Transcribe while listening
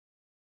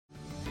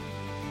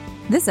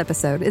This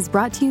episode is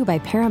brought to you by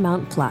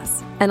Paramount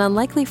Plus. An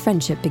unlikely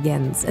friendship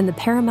begins in the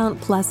Paramount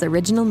Plus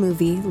original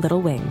movie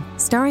Little Wing,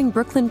 starring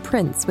Brooklyn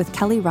Prince with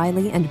Kelly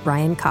Riley and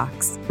Brian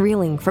Cox.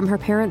 Reeling from her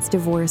parents'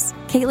 divorce,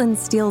 Caitlin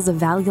steals a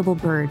valuable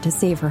bird to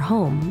save her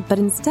home, but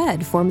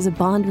instead forms a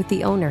bond with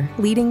the owner,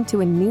 leading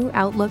to a new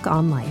outlook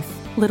on life.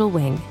 Little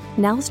Wing,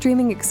 now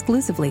streaming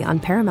exclusively on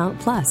Paramount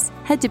Plus.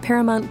 Head to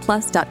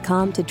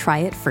ParamountPlus.com to try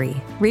it free.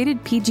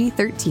 Rated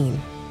PG-13.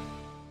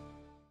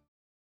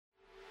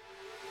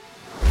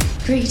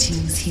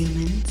 Greetings,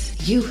 humans.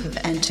 You have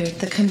entered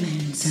the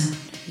Command Zone,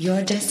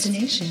 your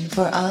destination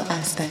for all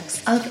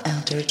aspects of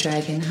Elder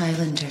Dragon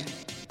Highlander.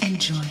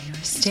 Enjoy your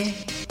stay.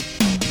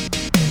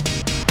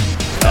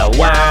 The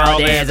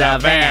world is a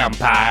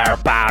vampire.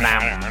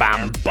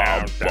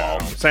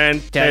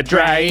 Scented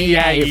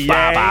dragon.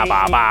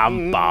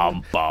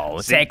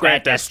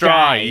 Sacred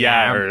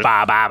destroyer.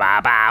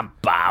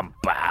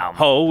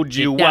 Hold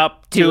you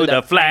up to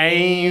the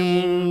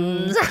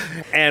flames.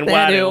 And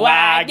what do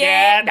I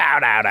get?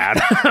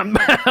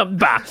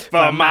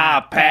 For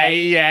my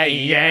pain.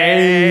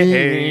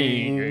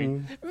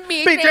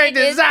 Betrayed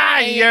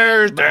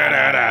desires.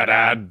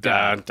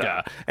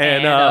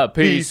 And a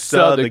piece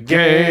of the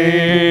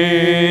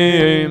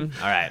game.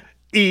 All right.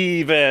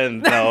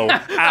 Even though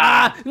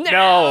I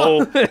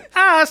know,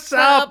 I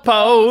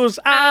suppose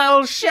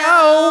I'll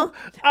show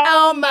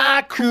all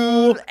my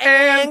cool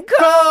and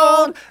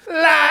cold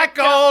like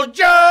old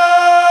Joe.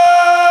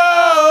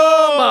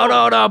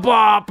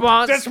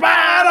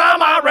 Despite all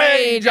my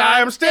rage,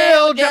 I am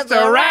still just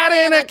a rat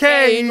in a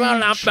cage.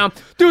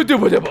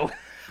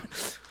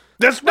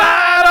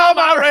 Despite all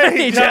my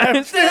rage,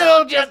 I'm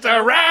still just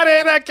a rat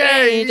in a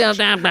cage.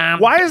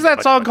 Why is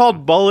that song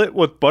called Bullet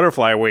with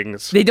Butterfly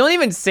Wings? They don't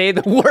even say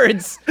the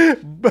words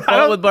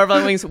Bullet with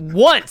Butterfly Wings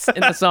once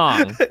in the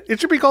song. It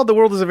should be called The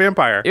World is a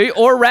Vampire.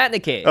 Or Rat in a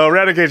Cage. Oh,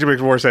 Rat in a Cage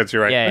makes more sense,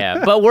 you're right.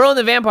 Yeah. But we're on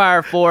the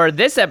vampire for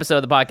this episode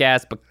of the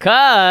podcast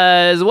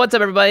because, what's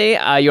up, everybody?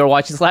 You're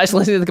watching /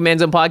 listening to the Command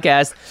Zone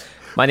podcast.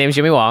 My name is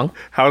Jimmy Wong.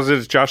 How's it?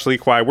 It's Josh Lee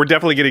Kwai. We're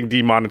definitely getting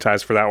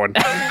demonetized for that one.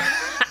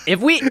 If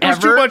we it was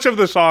too much of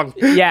the song.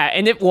 Yeah,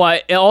 and it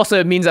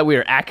also means that we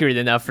are accurate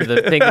enough for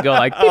the thing to go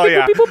like, oh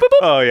yeah,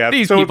 oh yeah.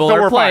 These people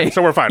are playing. Fine.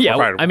 So we're fine. Yeah,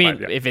 we're fine. I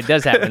mean, if it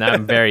does happen,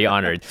 I'm very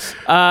honored.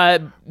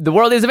 The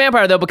world is a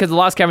vampire though, because the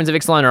Lost Caverns of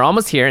Ixalan are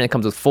almost here, and it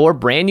comes with 4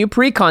 brand new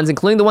precons,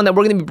 including the one that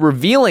we're going to be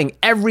revealing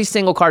every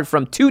single card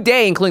from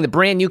today, including the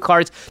brand new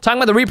cards, talking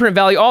about the reprint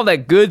value, all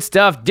that good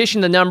stuff,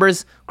 dishing the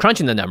numbers,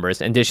 crunching the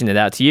numbers, and dishing it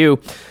out to you.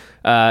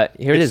 Here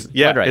it is.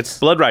 Yeah, Blood Rites. It's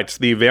Blood Rites,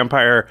 the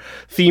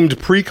vampire-themed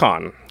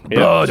precon.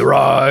 Blood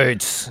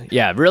Rites.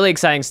 Yeah, really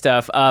exciting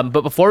stuff.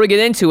 But before we get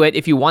into it,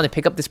 if you want to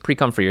pick up this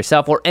precon for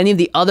yourself or any of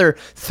the other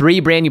 3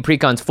 brand new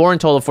precons, 4 in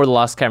total for the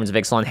Lost Caverns of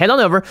Ixalan, head on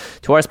over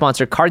to our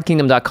sponsor,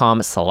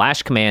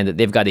 cardkingdom.com/command.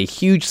 They've got a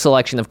huge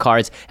selection of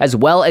cards as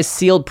well as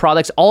sealed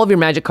products, all of your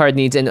Magic card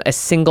needs in a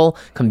single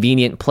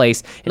convenient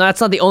place. And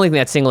that's not the only thing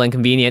that's single and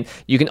convenient.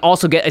 You can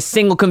also get a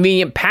single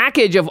convenient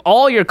package of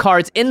all your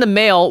cards in the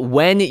mail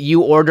when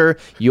you order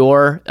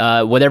your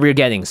whatever you're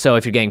getting. So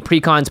if you're getting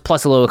precons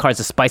plus a little cards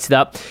to spice it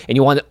up, and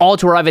you want it all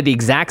to arrive at the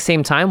exact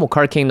same time, well,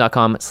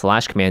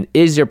 cardkingdom.com/command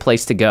is your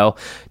place to go.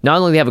 Not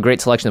only do they have a great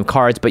selection of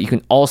cards, but you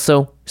can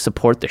also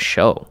support the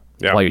show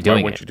while you're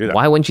doing it.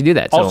 Why wouldn't you do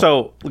that?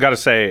 Also, got to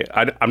say,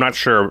 I'm not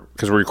sure,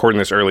 because we're recording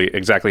this early,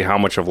 exactly how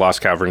much of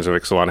Lost Caverns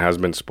of Ixalan has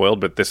been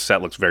spoiled, but this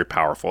set looks very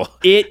powerful.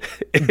 It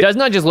does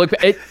not just look...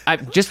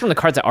 just from the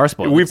cards that are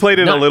spoiled. We played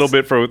it a little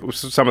bit for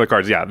some of the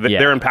cards. Yeah,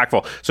 they're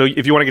impactful. So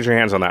if you want to get your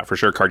hands on that, for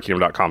sure,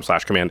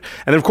 cardkingdom.com/command.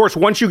 And then, of course,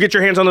 once you get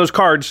your hands on those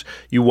cards,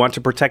 you want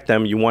to protect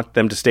them. You want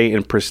them to stay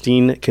in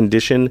pristine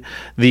condition.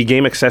 The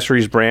game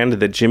accessories brand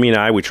that Jimmy and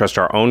I, we trust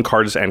our own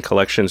cards and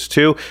collections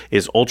to,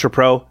 is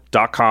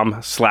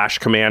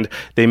ultrapro.com/command.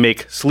 They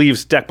make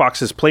sleeves, deck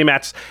boxes,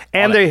 playmats,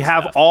 and they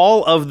have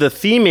all of the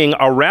theming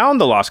around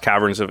the Lost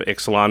Caverns of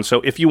Ixalan.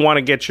 So if you want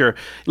to get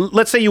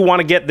let's say you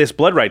want to get this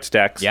Blood Rites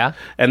deck,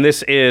 and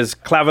this is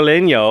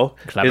Clavileño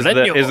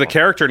is the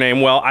character name.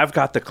 Well, I've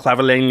got the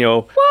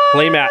Clavileño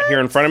playmat here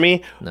in front of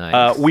me.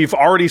 Nice. We've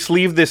already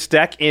sleeved this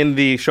deck in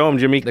the, show them,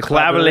 Jimmy, the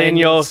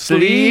Clavileño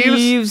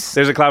sleeves.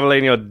 There's a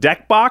Clavileño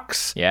deck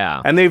box.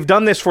 Yeah. And they've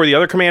done this for the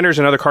other commanders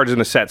and other cards in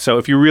the set. So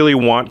if you really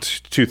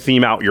want to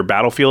theme out your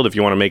battlefield, if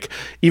you want to make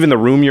even the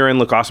room you're in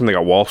look awesome, they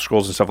got wall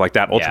scrolls and stuff like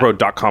that.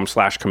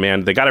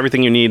 ultrapro.com/command. They got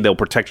everything you need. They'll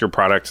protect your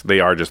products. They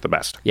are just the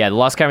best. Yeah, the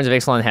Lost Caverns of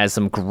Ixalan has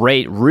some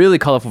great, really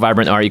colorful,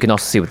 vibrant art. You can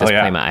also see with this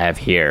playmat I have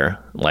here.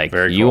 Like,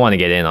 very you cool. want to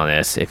get in on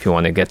this. If you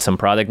want to get some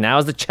product,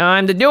 now's the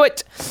time to do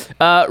it.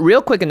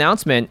 Real quick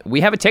announcement.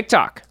 We have a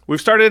TikTok. We've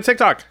started a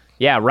TikTok.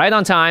 Yeah, right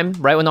on time,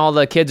 right when all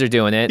the kids are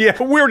doing it.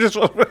 Yeah, we were just...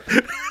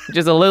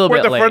 Just a little We're bit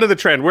at the late. front of the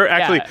trend. We're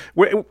actually,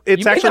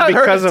 it's You may actually not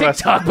heard because of us.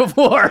 TikTok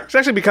before. It's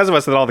actually because of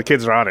us that all the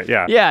kids are on it.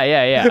 Yeah.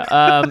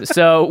 Yeah.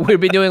 So we've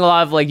been doing a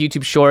lot of like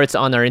YouTube Shorts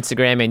on our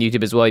Instagram and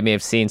YouTube as well. You may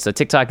have seen. So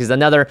TikTok is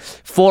another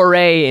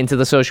foray into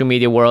the social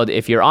media world.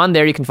 If you're on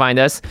there, you can find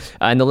us,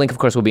 and the link, of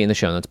course, will be in the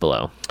show notes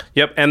below.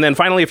 Yep. And then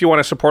finally, if you want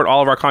to support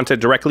all of our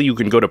content directly, you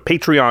can go to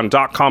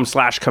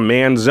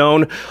patreon.com/command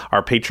zone.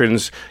 Our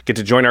patrons get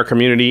to join our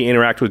community,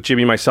 interact with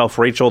Jimmy, myself,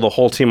 Rachel, the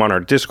whole team on our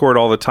Discord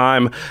all the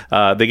time.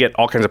 They get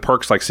all kinds of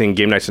perks like seeing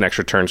game nights and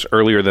extra turns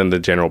earlier than the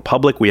general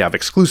public. We have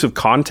exclusive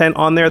content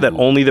on there that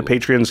only the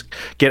patrons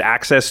get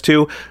access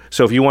to.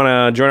 So if you want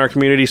to join our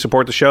community,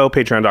 support the show,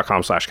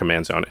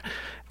 patreon.com/command zone.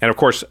 And of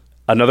course,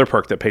 another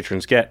perk that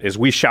patrons get is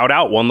we shout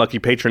out one lucky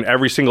patron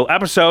every single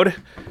episode.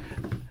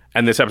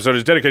 And this episode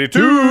is dedicated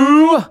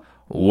to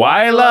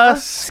Wyla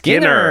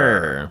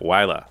Skinner.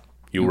 Wyla,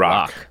 you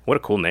rock. What a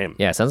cool name.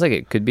 Yeah, sounds like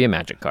it could be a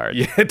magic card.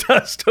 Yeah, it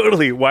does,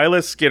 totally.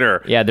 Wyla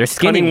Skinner. Yeah, they're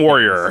skinning Cunning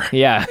warrior.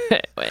 Yeah,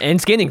 and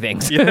skinning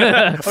things.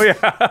 Yeah. Oh, yeah.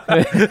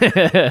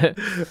 Okay.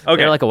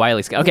 They're like a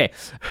wily skin. Okay.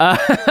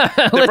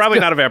 They're probably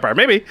not a vampire.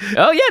 Maybe.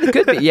 Oh, yeah, they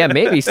could be. Yeah,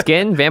 maybe.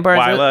 Skin, vampires.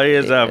 Wyla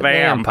is a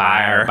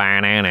vampire.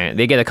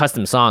 They get a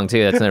custom song,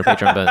 too. That's another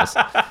Patreon bonus.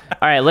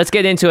 All right, let's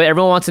get into it.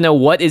 Everyone wants to know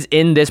what is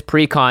in this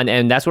pre-con,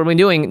 and that's what we're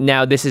doing.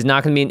 Now, this is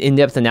not going to be an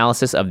in-depth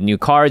analysis of new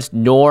cards,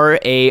 nor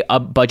a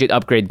budget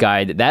upgrade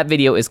guide. That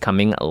video is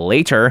coming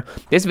later.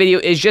 This video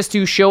is just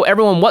to show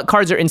everyone what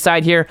cards are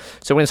inside here.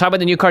 So we're going to talk about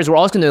the new cards. We're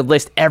also going to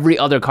list every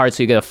other card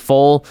so you get a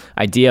full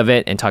idea of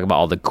it and talk about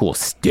all the cool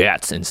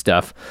stats and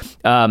stuff.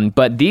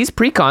 But these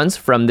pre-cons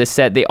from this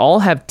set, they all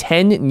have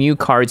 10 new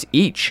cards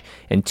each,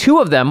 and 2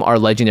 of them are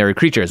legendary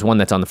creatures. One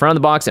that's on the front of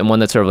the box and one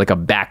that's sort of like a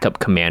backup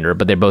commander,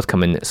 but they both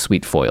come in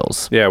sweet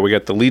foils. Yeah, we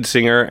got the lead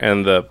singer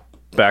and the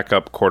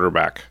backup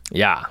quarterback.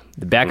 Yeah,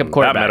 the backup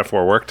quarterback. That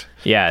metaphor worked.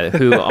 Yeah,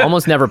 who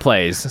almost never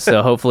plays,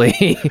 so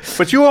hopefully...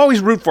 But you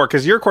always root for,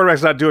 because your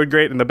quarterback's not doing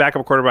great, and the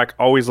backup quarterback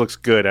always looks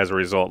good as a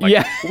result.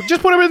 Like,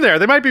 just put them in there.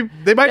 They might do you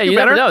better.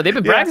 Never know. They've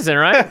been practicing,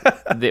 right?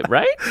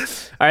 Right?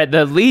 All right,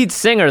 the lead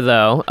singer,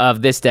 though,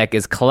 of this deck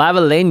is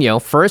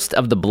Clavileño, first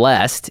of the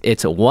Blessed.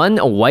 It's 1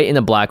 white and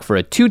a black for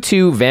a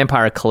 2/2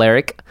 vampire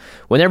cleric.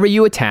 Whenever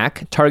you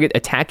attack, target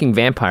attacking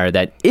vampire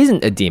that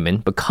isn't a demon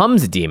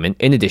becomes a demon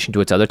in addition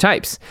to its other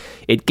types.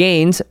 It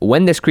gains,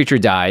 when this creature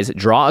dies,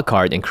 draw a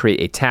card and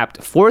create a tapped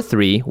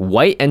 4/3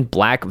 white and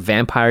black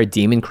vampire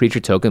demon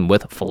creature token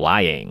with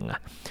flying.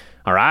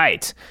 All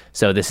right,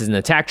 so this is an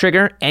attack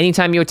trigger.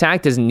 Anytime you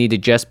attack, doesn't need to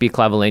just be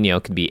Clavileño.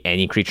 It could be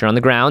any creature on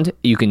the ground.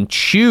 You can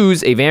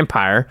choose a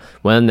vampire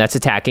when that's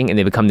attacking, and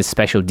they become this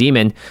special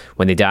demon.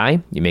 When they die,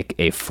 you make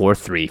a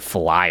 4/3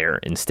 flyer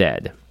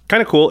instead.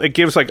 Kind of cool. It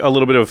gives like a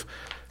little bit of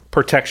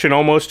protection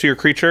almost to your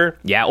creature.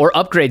 Yeah, or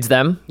upgrades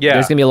them. Yeah.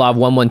 There's going to be a lot of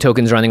 1/1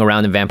 tokens running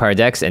around in vampire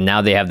decks, and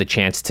now they have the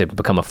chance to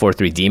become a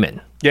 4/3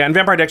 demon. Yeah, and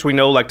vampire decks we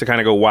know like to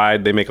kind of go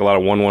wide. They make a lot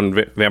of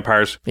 1/1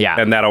 vampires.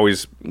 Yeah. And that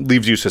always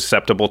leaves you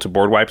susceptible to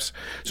board wipes.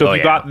 So if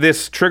you got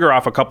this trigger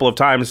off a couple of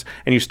times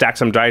and you stack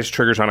some dice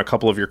triggers on a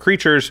couple of your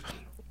creatures,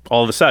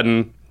 all of a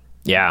sudden...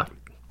 Yeah.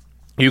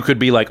 You could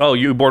be like, oh,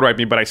 you board wipe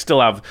me, but I still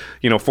have,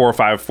 4 or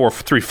 5,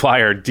 4/3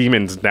 flyer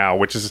demons now,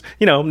 which is,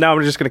 now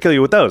I'm just going to kill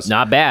you with those.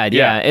 Not bad,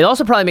 yeah. It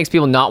also probably makes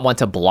people not want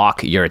to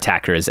block your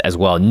attackers as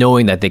well,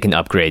 knowing that they can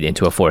upgrade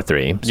into a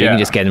 4/3. So you can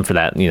just get them for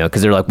that,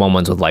 because they're like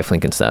 1/1s with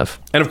lifelink and stuff.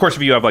 And of course,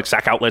 if you have like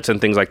sack outlets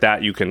and things like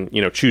that, you can,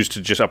 choose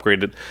to just upgrade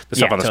the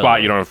stuff on the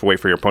spot. You don't have to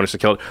wait for your opponents to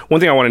kill it. One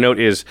thing I want to note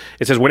is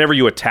it says whenever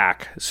you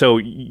attack, so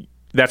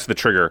that's the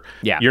trigger.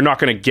 Yeah. You're not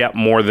going to get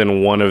more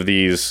than one of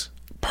these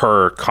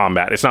per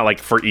combat. It's not like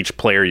for each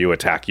player you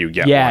attack, you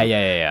get one.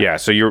 Yeah,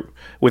 so you're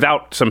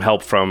without some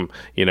help from,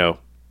 well,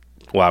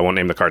 I won't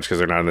name the cards because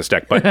they're not in this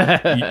deck,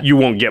 but you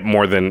won't get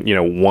more than,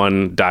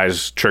 one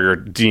dies trigger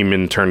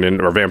demon turned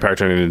in or vampire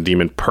turned into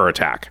demon per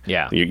attack.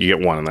 Yeah. You get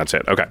one and that's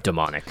it. Okay.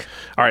 Demonic.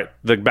 All right.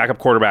 The backup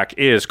quarterback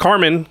is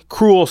Carmen,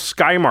 Cruel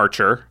Sky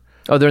Marcher.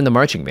 Oh, they're in the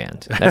marching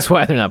band. That's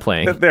why they're not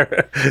playing.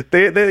 They're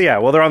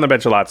on the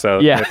bench a lot,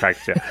 so they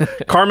practice,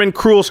 Carmen,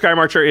 Cruel Sky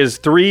Marcher is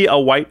 3, a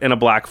white and a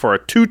black for a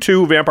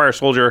 2/2 vampire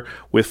soldier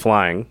with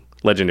flying.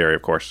 Legendary,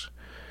 of course.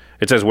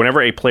 It says, whenever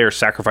a player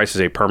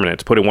sacrifices a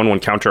permanent, put a 1/1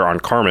 counter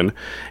on Carmen,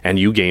 and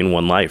you gain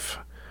 1 life.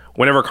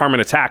 Whenever Carmen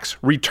attacks,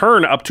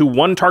 return up to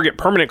 1 target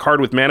permanent card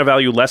with mana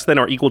value less than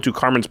or equal to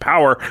Carmen's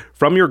power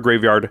from your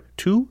graveyard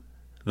to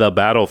the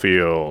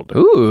battlefield.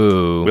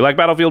 Ooh. We like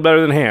battlefield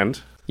better than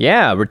hand.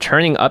 Yeah,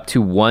 returning up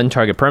to 1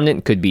 target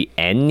permanent could be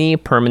any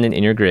permanent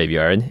in your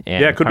graveyard.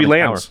 And it could be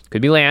lands. Power.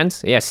 Could be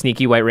lands. Yeah,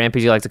 sneaky white ramp,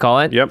 as you like to call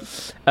it. Yep.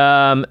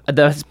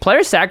 The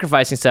player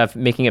sacrificing stuff,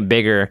 making it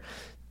bigger,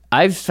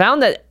 I've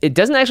found that it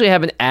doesn't actually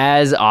happen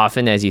as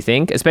often as you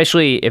think,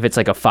 especially if it's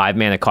like a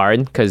 5-mana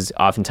card, because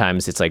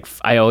oftentimes it's like,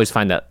 I always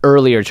find that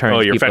earlier turns.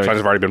 Oh, your fetch lands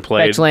have already been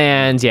played. Fetch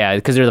lands, yeah,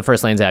 because they're the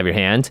first lands out of your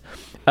hand.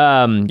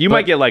 You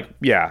might get like,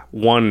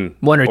 one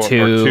or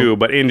two,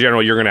 but in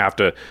general, you're going to have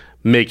to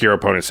make your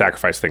opponent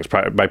sacrifice things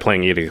by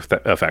playing edict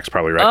effects,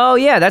 probably, right? Oh,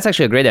 yeah, that's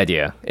actually a great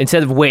idea.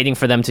 Instead of waiting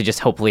for them to just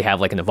hopefully have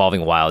like an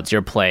Evolving Wilds,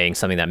 you're playing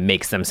something that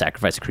makes them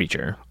sacrifice a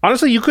creature.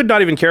 Honestly, you could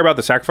not even care about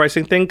the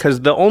sacrificing thing,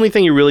 because the only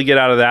thing you really get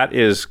out of that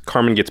is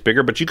Carmen gets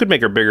bigger, but you could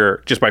make her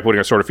bigger just by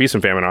putting a Sword of Feast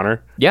and Famine on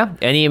her. Yeah,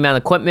 any amount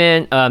of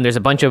equipment. There's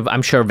a bunch of,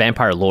 I'm sure,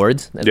 Vampire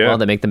Lords as well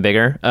that make them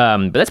bigger.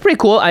 But that's pretty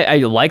cool. I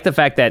like the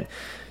fact that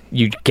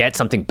you get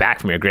something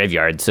back from your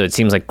graveyard, so it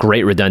seems like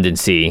great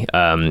redundancy,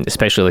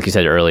 especially like you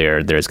said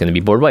earlier, there's going to be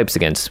board wipes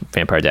against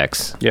vampire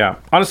decks. Yeah.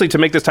 Honestly, to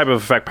make this type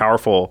of effect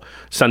powerful,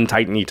 Sun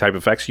Titan-y type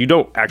effects, you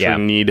don't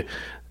actually need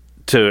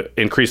to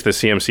increase the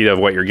CMC of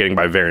what you're getting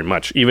by very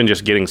much. Even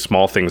just getting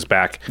small things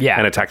back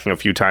and attacking a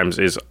few times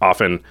is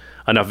often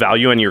enough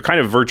value, and you're kind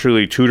of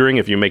virtually tutoring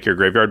if you make your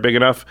graveyard big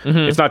enough.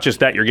 It's not just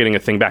that you're getting a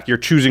thing back, you're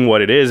choosing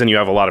what it is, and you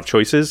have a lot of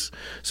choices.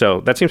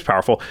 So that seems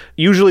powerful.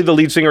 Usually the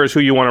lead singer is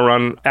who you want to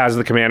run as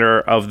the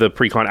commander of the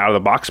precon out of the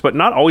box, but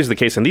not always the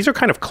case, and these are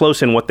kind of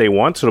close in what they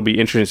want, so it'll be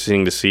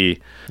interesting to see.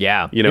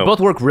 Yeah, they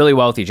both work really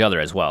well with each other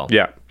as well.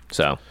 Yeah.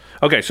 So...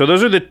 Okay, so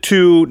those are the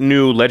 2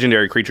 new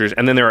legendary creatures,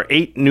 and then there are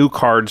 8 new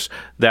cards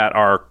that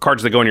are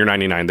cards that go in your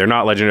 99. They're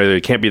not legendary, they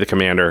can't be the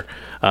commander.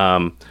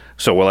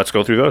 So let's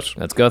go through those.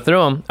 Let's go through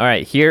them. All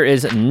right, here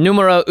is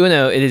numero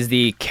uno. It is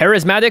the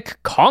Charismatic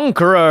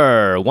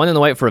Conqueror. 1 in the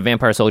white for a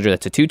vampire soldier.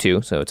 That's a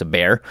 2/2, so it's a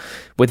bear.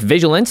 With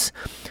Vigilance,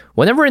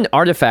 whenever an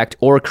artifact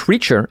or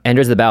creature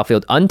enters the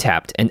battlefield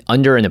untapped and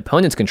under an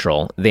opponent's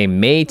control, they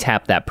may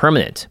tap that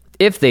permanent.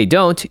 If they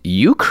don't,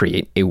 you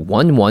create a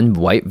 1/1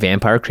 white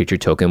vampire creature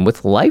token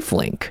with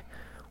lifelink.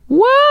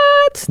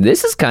 What?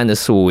 This is kind of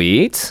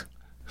sweet.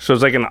 So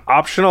it's like an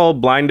optional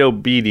blind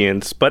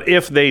obedience, but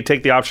if they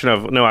take the option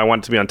of, no, I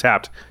want it to be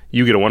untapped,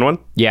 you get a 1/1?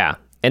 Yeah.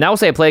 And I will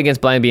say I play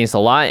against blind obedience a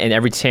lot, and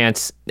every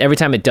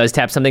time it does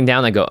tap something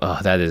down, I go, oh,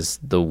 that is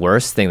the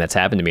worst thing that's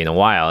happened to me in a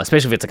while,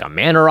 especially if it's like a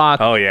mana rock.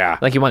 Oh, yeah.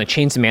 Like you want to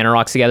chain some mana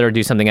rocks together or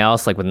do something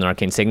else, like with an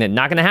Arcane Signet.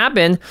 Not going to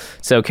happen.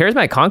 So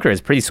Charismatic Conqueror is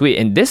pretty sweet.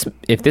 And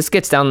if this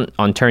gets down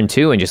on turn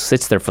 2 and just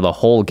sits there for the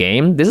whole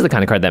game, this is the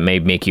kind of card that may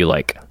make you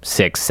like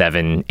 6,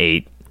 7,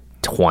 8,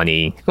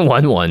 20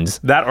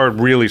 1/1s. That or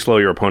really slow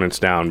your opponents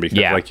down because,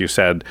 like you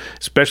said,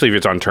 especially if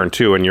it's on turn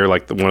 2 and you're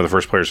like one of the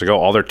first players to go,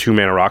 all their 2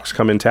 mana rocks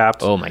come in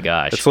tapped. Oh my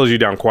gosh. It slows you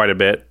down quite a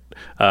bit.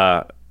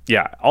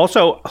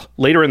 Also,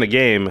 later in the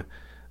game,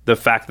 the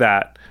fact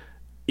that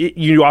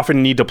you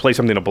often need to play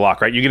something to block,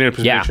 right? You get in a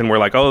position where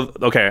like, oh,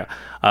 okay,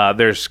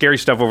 there's scary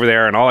stuff over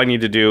there, and all I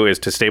need to do is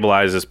to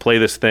stabilize is play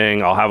this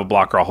thing. I'll have a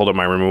blocker, I'll hold up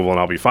my removal, and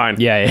I'll be fine.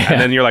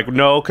 And then you're like,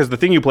 no, because the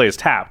thing you play is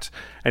tapped.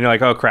 And you're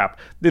like, oh, crap.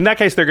 In that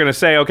case, they're going to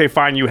say, okay,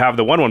 fine, you have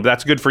the 1/1, but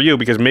that's good for you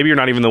because maybe you're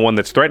not even the one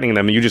that's threatening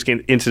them. You just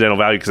get incidental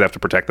value because they have to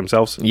protect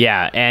themselves.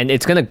 Yeah, and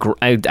it's going to...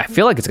 I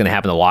feel like it's going to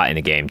happen a lot in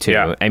the game, too.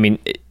 Yeah. I mean,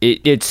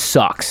 it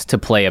sucks to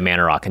play a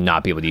mana rock and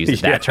not be able to use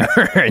it that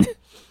turn.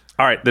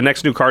 All right, the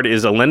next new card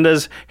is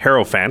Alenda's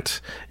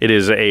Hierophant. It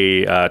is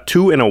a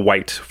 2 and a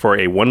white for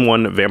a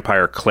 1/1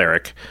 vampire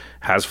cleric.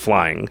 Has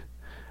flying.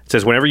 It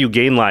says whenever you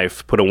gain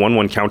life, put a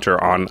 1/1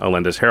 counter on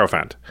Alenda's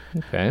Hierophant.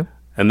 Okay.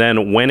 And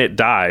then when it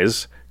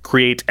dies,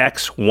 create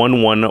X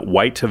 1/1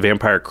 white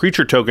vampire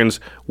creature tokens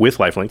with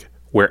lifelink,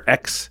 where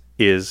X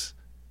is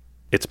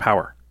its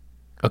power.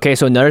 Okay,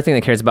 so another thing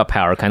that cares about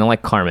power, kind of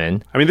like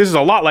Carmen. I mean, this is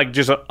a lot like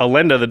just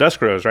Alenda the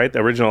Dusk Rose, right? The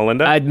original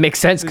Alenda. It makes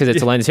sense because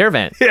it's Alenda's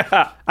Hierophant.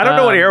 Yeah. I don't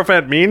know what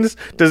Hierophant means.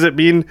 Does it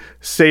mean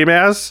same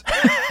as?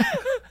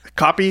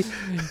 Copy?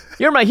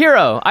 You're my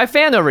hero. I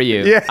fan over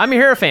you. Yeah. I'm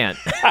your Hierophant.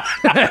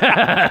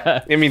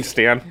 It means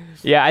Stan.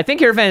 Yeah, I think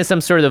Hierophant is some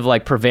sort of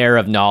like purveyor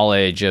of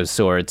knowledge of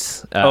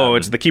sorts.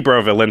 It's the keeper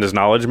of Alenda's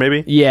knowledge,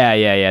 maybe? Yeah.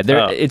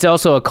 It's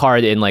also a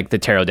card in like the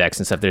tarot decks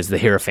and stuff. There's the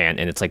Hierophant,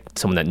 and it's like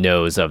someone that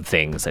knows of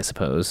things, I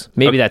suppose.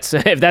 Maybe that's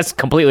if that's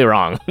completely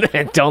wrong,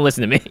 don't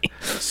listen to me.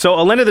 So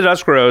Alenda the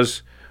Dusk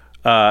Rose,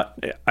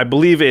 I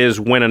believe, is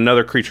when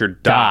another creature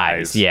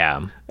dies. Yeah.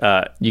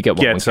 You get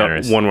 1/1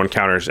 counters. 1/1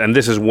 counters. And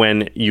this is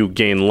when you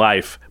gain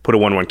life, put a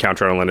 1/1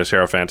 counter on Alenda's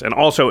Hierophant. And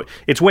also,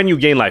 it's when you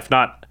gain life,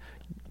 not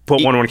put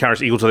 1/1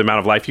 counters equal to the amount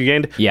of life you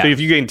gained. Yeah. So if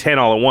you gain 10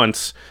 all at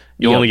once,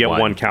 you only get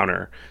one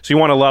counter. So you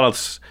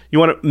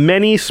want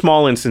many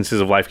small instances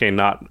of life gain,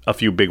 not a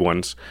few big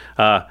ones.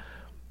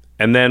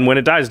 And then when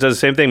it dies, it does the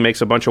same thing, makes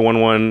a bunch of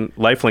 1/1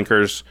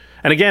 lifelinkers.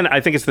 And again, I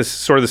think it's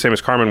sort of the same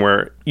as Carmen,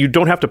 where you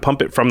don't have to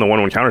pump it from the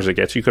 1/1 counters it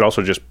gets. You could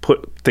also just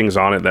put things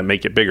on it that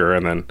make it bigger,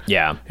 and then...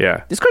 Yeah.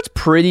 This card's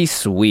pretty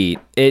sweet.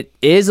 It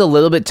is a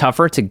little bit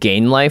tougher to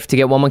gain life to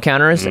get 1/1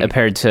 counters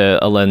compared to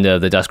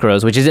Alenda the Dusk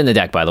Rose, which is in the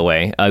deck, by the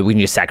way. We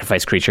can just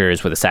sacrifice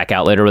creatures with a sack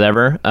outlet or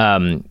whatever.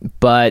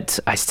 But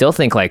I still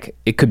think like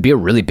it could be a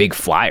really big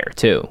flyer,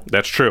 too.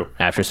 That's true.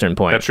 After a certain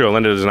point. That's true.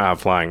 Alenda does not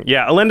have flying.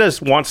 Yeah,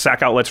 Alenda wants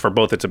sack outlets for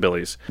both its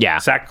abilities. Yeah.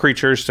 Sack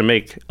creatures to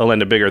make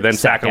Alenda bigger, then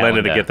sack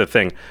Alenda to get the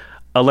thing.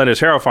 Alenda's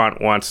Hierophant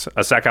wants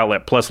a sack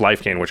outlet plus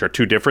life gain, which are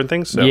two different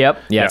things. So, Yeah,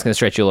 it's going to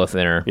stretch you a little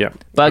thinner.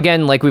 Yep. But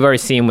again, like we've already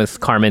seen with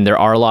Carmen, there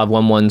are a lot of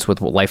 1/1s with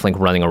lifelink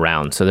running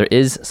around. So there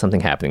is something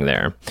happening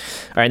there.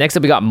 All right, next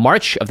up we got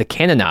March of the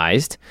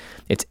Canonized.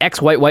 It's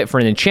X white for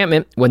an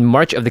enchantment. When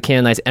March of the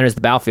Canonized enters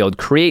the battlefield,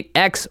 create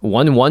X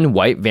 1/1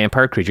 white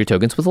vampire creature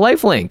tokens with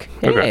lifelink.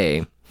 Hey.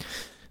 Okay.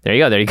 There you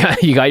go.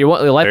 You got your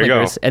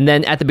lifelinkers. And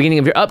then at the beginning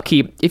of your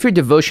upkeep, if your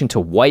devotion to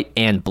white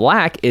and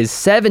black is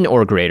 7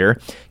 or greater,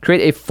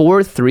 create a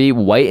 4/3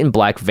 white and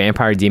black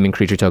vampire demon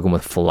creature token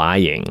with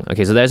flying.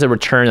 Okay, so there's a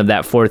return of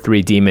that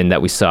 4/3 demon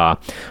that we saw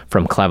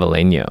from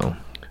Clavileno.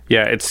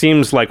 Yeah, it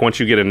seems like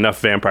once you get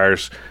enough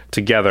vampires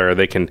together,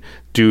 they can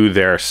do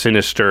their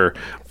sinister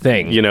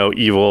thing,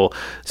 evil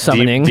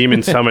summoning,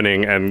 demon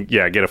summoning, and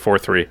get a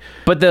 4/3.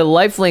 But the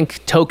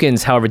lifelink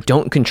tokens, however,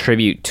 don't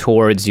contribute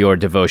towards your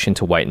devotion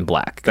to white and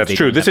black. That's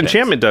true. This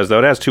enchantment does, though.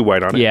 It has 2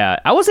 white on it. Yeah,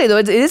 I will say though,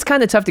 it is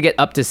kind of tough to get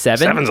up to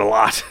 7. 7's a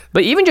lot.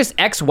 But even just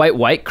X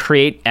white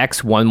create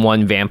X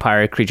 1/1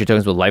 vampire creature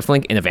tokens with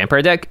lifelink in a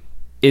vampire deck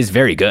is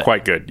very good.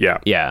 Quite good, yeah.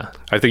 Yeah.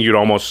 I think you'd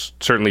almost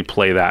certainly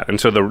play that. And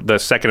so the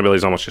second ability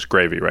is almost just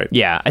gravy, right?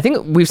 Yeah. I think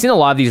we've seen a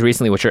lot of these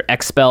recently, which are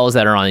X spells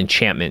that are on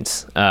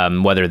enchantments,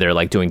 whether they're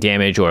like doing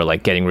damage or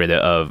like getting rid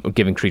of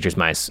giving creatures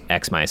 -X.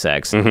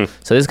 Mm-hmm.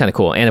 So this is kind of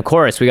cool. And of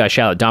course, we got to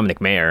shout out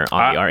Dominic Mayer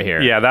on the art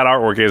here. Yeah, that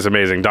artwork is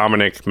amazing.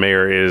 Dominic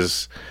Mayer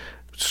is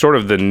sort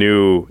of the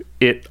new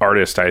it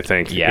artist, I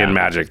think, in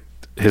Magic.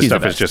 His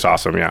stuff is just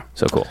awesome, yeah.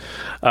 So cool.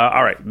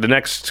 All right, the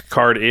next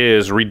card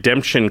is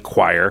Redemption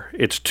Choir.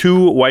 It's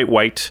 2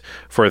 white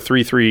for a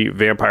 3/3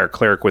 vampire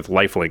cleric with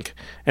lifelink.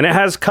 And it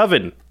has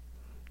Coven.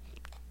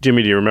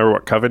 Jimmy, do you remember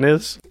what Coven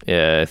is?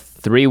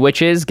 3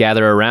 witches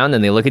gather around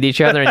and they look at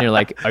each other and you're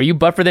like, are you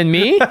buffer than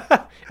me?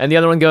 And the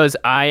other one goes,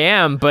 I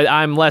am, but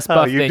I'm less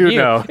buff than you.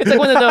 Know. It's like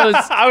one of those.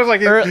 I was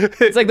like,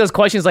 it's like those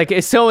questions like,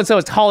 is so-and-so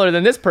is taller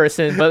than this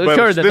person, but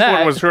shorter than that. This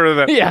one was shorter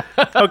than that. Yeah.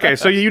 Okay,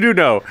 so you do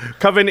know.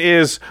 Coven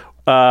is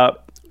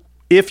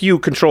if you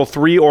control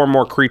 3 or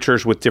more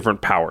creatures with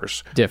different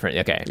powers. Different,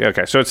 okay.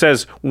 Okay, so it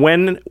says,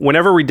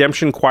 whenever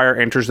Redemption Choir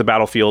enters the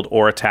battlefield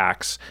or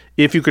attacks,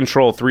 if you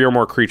control 3 or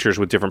more creatures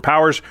with different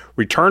powers,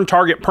 return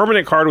target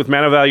permanent card with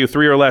mana value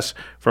 3 or less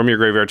from your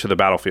graveyard to the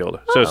battlefield.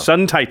 So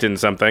Sun Titan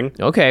something.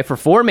 Okay, for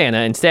 4 mana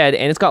instead,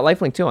 and it's got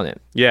lifelink 2 on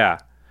it. Yeah.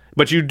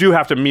 But you do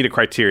have to meet a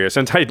criteria.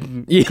 Sun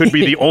Titan could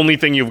be the only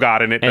thing you've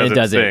got, and it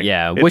doesn't sing.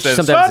 Yeah. Which says,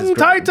 sometimes Sun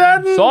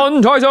Titan!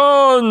 Sun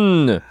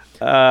Titan!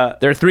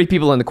 There are 3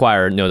 people in the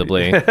choir,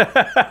 notably.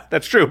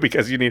 That's true,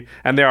 because you need...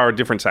 And there are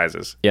different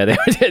sizes. Yeah,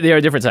 they are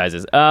different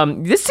sizes.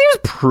 This seems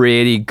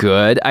pretty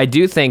good. I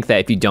do think that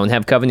if you don't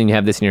have Coven and you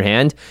have this in your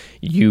hand,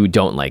 you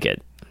don't like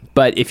it.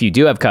 But if you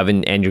do have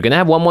Coven and you're going to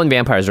have 1/1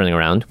 vampires running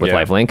around with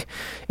lifelink,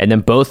 and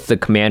then both the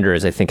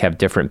commanders, I think, have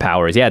different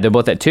powers. Yeah, they're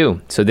both at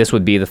 2. So this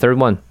would be the 3rd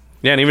one.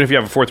 Yeah, and even if you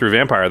have a 4/3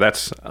 vampire,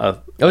 that's a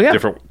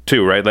different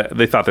 2, right?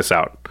 They thought this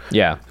out.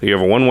 Yeah. So you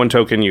have a 1/1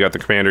 token, you got the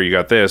commander, you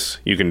got this,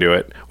 you can do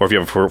it. Or if you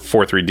have a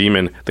 4/3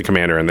 demon, the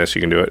commander, and this,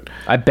 you can do it.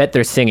 I bet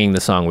they're singing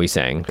the song we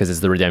sang because it's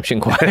the Redemption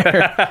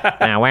Choir.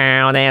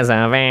 Wow, there's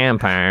a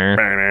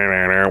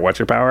vampire. What's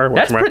your power?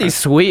 That's pretty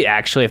sweet,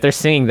 actually, if they're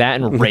singing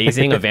that and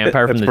raising a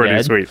vampire from the dead.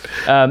 That's pretty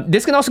sweet.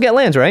 This can also get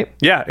lands, right?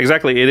 Yeah,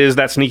 exactly. It is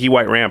that sneaky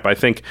white ramp. I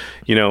think,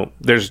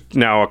 there's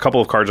now a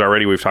couple of cards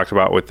already we've talked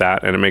about with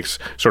that, and it makes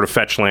sort of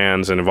fetch lands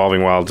and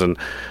Evolving Wilds and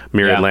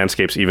Myriad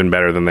Landscapes even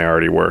better than they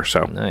already were.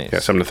 So, nice. Yeah,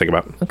 something to think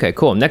about. Okay,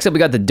 cool. Next up, we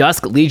got the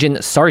Dusk Legion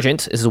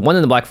Sergeant. This is 1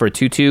 in the black for a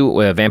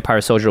 2/2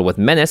 vampire soldier with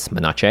Menace,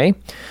 Menace.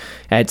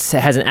 It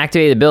has an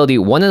activated ability,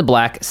 1 in the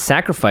black,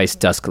 sacrifice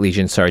Dusk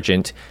Legion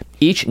Sergeant.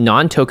 Each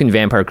non-token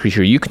vampire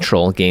creature you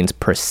control gains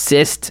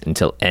persist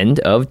until end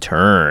of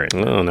turn.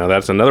 Oh, now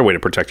that's another way to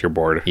protect your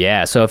board.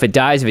 Yeah, so if it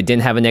dies, if it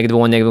didn't have a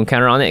 -1/-1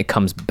 counter on it, it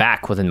comes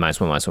back with a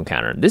 -1/-1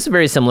 counter. This is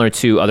very similar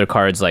to other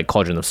cards like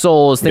Cauldron of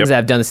Souls, things that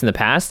have done this in the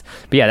past.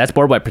 But yeah, that's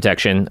board wipe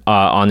protection.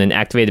 On an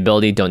activated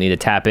ability, don't need to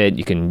tap it.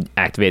 You can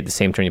activate it the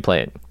same turn you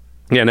play it.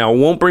 Yeah, now it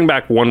won't bring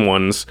back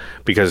 1/1s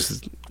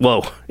because,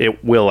 well,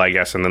 it will, I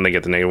guess, and then they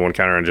get the -1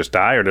 counter and just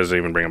die, or does it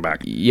even bring them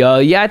back?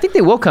 Yeah, I think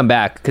they will come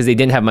back because they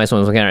didn't have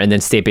 -1/1 counter, and then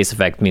state-based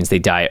effect means they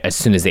die as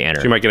soon as they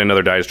enter. So you might get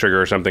another dice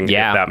trigger or something if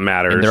that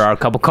matters. And there are a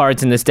couple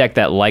cards in this deck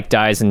that like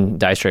dies and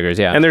dice triggers,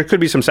 And there could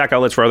be some sack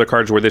outlets for other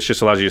cards where this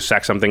just allows you to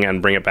sack something and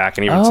bring it back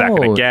and even sack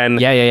it again.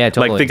 Yeah,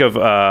 totally. Like, think of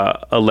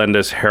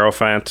Alenda's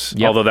Hierophant,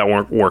 although that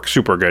won't work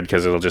super good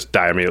because it'll just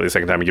die immediately the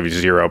second time and give you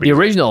 0. The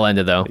original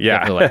Alenda, though,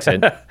 definitely likes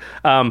it.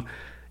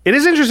 It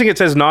is interesting it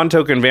says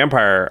non-token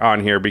vampire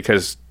on here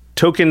because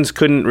tokens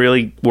couldn't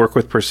really work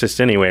with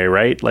persist anyway,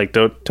 right? Like,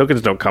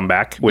 tokens don't come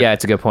back. Yeah,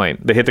 it's a good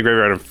point. They hit the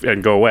graveyard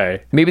and go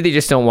away. Maybe they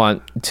just don't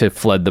want to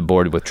flood the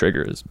board with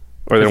triggers.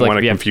 Or they don't want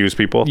to confuse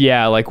people.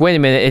 Yeah, like, wait a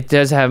minute, it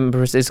does have...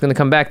 It's going to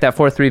come back, that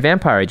 4/3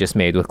 vampire I just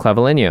made with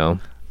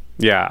Clavileno.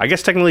 Yeah, I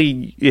guess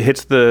technically it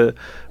hits the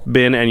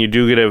bin and you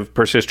do get a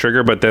persist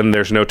trigger, but then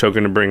there's no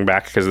token to bring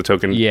back because the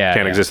token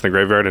can't exist in the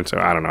graveyard, and so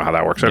I don't know how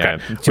that works. Okay,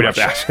 we'd have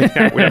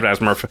to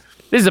ask Murph.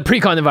 This is a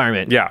pre-con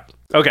environment. Yeah.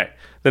 Okay.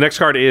 The next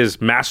card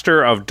is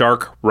Master of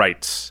Dark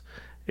Rites.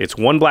 It's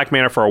 1 black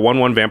mana for a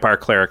 1/1 vampire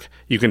cleric.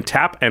 You can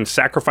tap and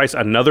sacrifice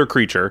another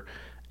creature.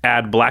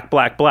 Add black,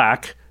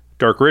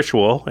 Dark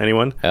Ritual.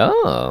 Anyone?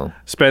 Oh.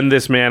 Spend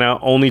this mana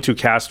only to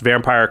cast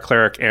vampire,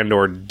 cleric, and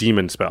or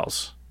demon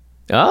spells.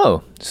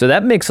 Oh, so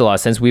that makes a lot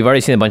of sense. We've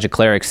already seen a bunch of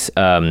clerics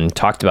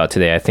talked about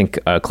today. I think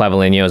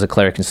Clavelenio is a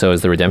cleric, and so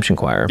is the Redemption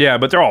Choir. Yeah,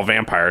 but they're all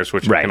vampires,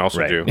 which you can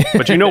also do.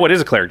 But you know what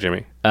is a cleric,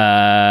 Jimmy?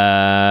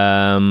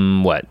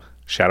 What?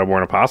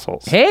 Shadowborn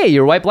Apostles. Hey,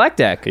 your white-black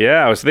deck.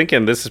 Yeah, I was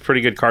thinking this is a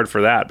pretty good card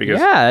for that because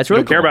that's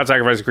really you don't care about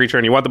sacrificing a creature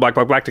and you want the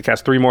black to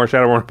cast 3 more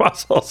Shadowborn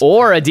Apostles.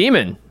 Or a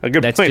demon. A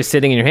good that's point. just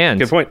sitting in your hand.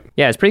 Good point.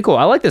 Yeah, it's pretty cool.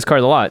 I like this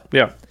card a lot.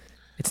 Yeah.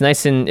 It's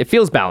nice and it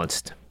feels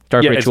balanced.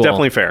 Dark Ritual. It's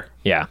definitely fair.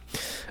 Yeah.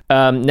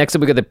 Next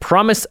up, we got the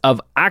Promise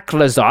of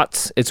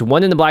Aklazot. It's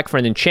 1 in the black for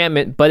an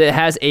enchantment, but it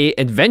has a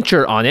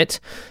adventure on it.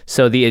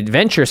 So the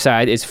adventure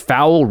side is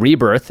Foul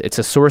Rebirth. It's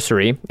a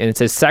sorcery, and it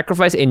says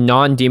sacrifice a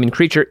non-demon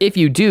creature. If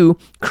you do,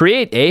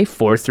 create a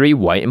 4/3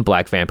 white and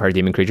black vampire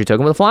demon creature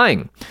token with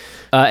flying.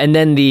 And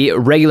then the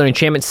regular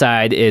enchantment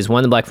side is 1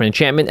 in the black for an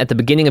enchantment. At the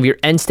beginning of your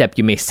end step,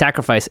 you may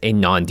sacrifice a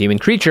non-demon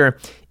creature.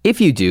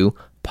 If you do,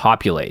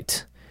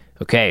 populate.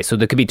 Okay, so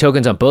there could be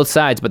tokens on both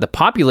sides, but the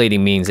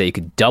populating means that you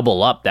could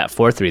double up that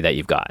 4/3 that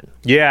you've got.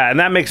 Yeah, and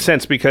that makes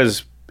sense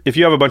because if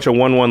you have a bunch of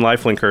 1/1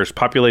 lifelinkers,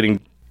 populating,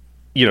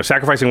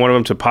 sacrificing one of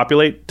them to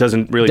populate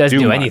doesn't really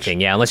do much. Anything,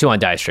 yeah, unless you want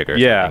Dice Trigger.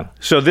 Yeah,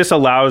 so this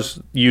allows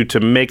you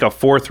to make a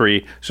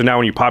 4/3. So now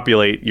when you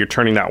populate, you're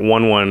turning that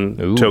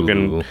 1/1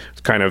 token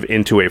kind of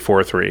into a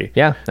 4/3.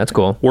 Yeah, that's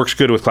cool. Works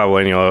good with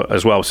Clavelenio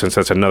as well, since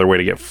that's another way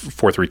to get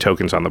 4/3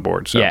 tokens on the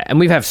board. So. Yeah, and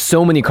we have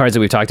so many cards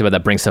that we've talked about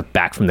that bring stuff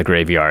back from the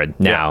graveyard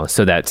now,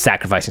 so that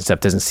sacrificing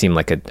stuff doesn't seem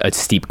like a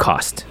steep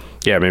cost.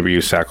 Yeah, maybe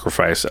you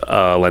sacrifice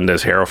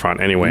Lenda's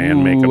Hierophant anyway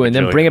and make a and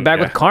then bring it back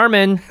with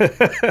Carmen.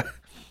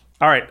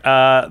 All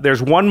right,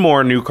 there's one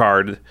more new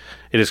card.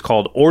 It is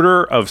called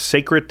Order of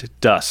Sacred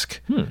Dusk.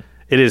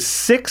 It is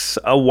 6,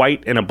 a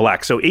white, and a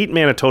black. So 8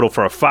 mana total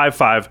for a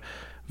 5/5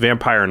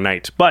 Vampire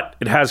Knight. But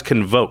it has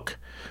Convoke.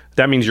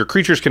 That means your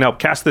creatures can help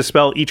cast this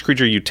spell. Each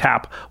creature you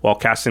tap while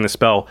casting the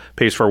spell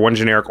pays for 1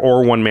 generic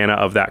or 1 mana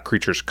of that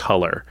creature's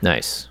color.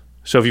 Nice.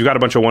 So if you've got a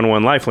bunch of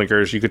 1/1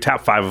 lifelinkers, you could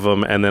tap 5 of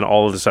them, and then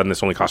all of a sudden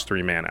this only costs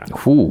 3 mana.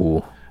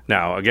 Ooh.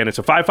 Now, again, it's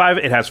a 5/5.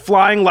 It has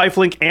Flying,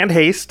 Lifelink, and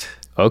Haste.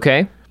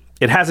 Okay.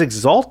 It has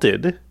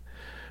Exalted,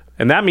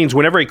 and that means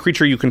whenever a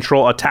creature you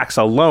control attacks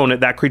alone,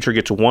 that creature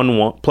gets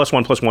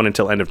 +1/+1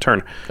 until end of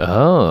turn.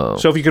 Oh.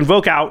 So if you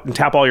convoke out and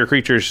tap all your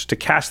creatures to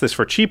cast this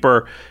for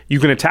cheaper,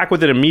 you can attack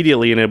with it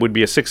immediately, and it would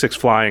be a 6/6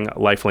 Flying,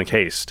 Lifelink,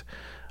 Haste.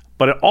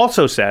 But it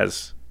also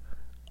says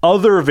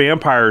other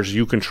vampires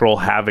you control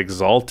have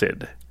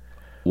Exalted.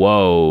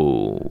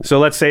 Whoa. So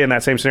let's say in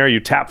that same scenario,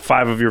 you tap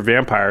 5 of your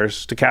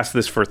vampires to cast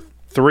this for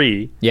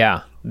 3.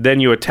 Yeah. Then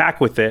you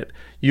attack with it.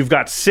 You've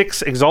got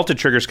 6 Exalted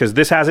triggers because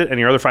this has it and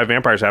your other 5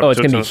 vampires have it. Oh, it's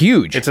going to be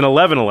huge. It's an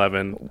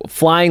 11/11.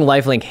 Flying,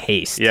 Lifelink,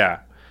 Haste. Yeah.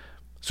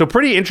 So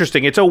pretty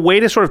interesting. It's a way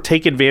to sort of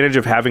take advantage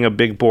of having a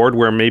big board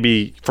where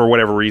maybe for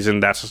whatever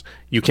reason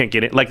you can't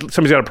get it. Like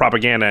somebody's got a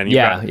propaganda and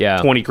you've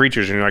got 20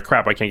 creatures and you're like,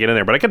 crap, I can't get in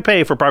there. But I could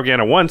pay for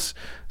propaganda once.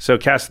 So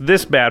cast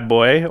this bad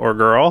boy or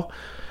girl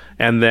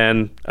and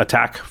then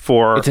attack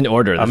for it's an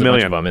order. There's a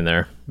million. A bunch of them in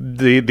there.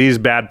 These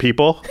bad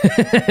people.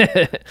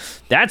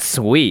 That's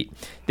sweet.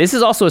 This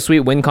is also a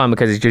sweet win con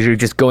because you're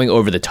just going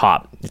over the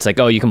top. It's like,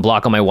 oh, you can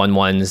block all my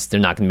 1/1s. They're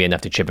not going to be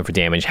enough to chip in for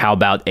damage. How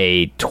about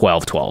a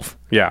 12/12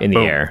 in the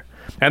air?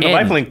 And the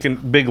lifelink can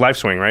big life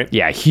swing, right?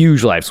 Yeah,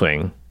 huge life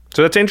swing.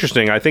 So that's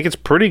interesting. I think it's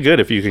pretty good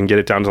if you can get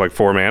it down to like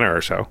 4 mana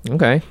or so.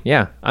 Okay,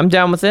 yeah. I'm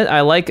down with it.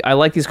 I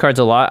like these cards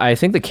a lot. I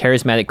think the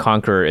Charismatic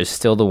Conqueror is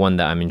still the one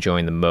that I'm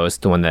enjoying the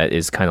most, the one that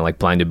is kind of like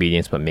Blind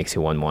Obedience but makes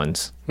you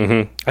 1/1s.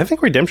 Mm-hmm. I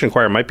think Redemption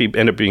Choir might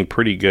end up being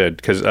pretty good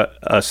because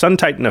a Sun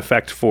Titan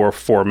effect for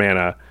 4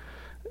 mana.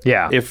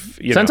 Yeah. If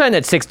Sun Titan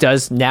at 6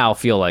 does now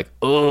feel like,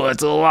 oh,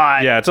 it's a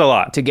lot. Yeah, it's a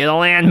lot. To get a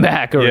land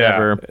back or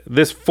whatever.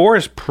 This 4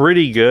 is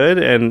pretty good,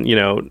 and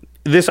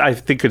this I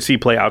think could see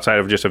play outside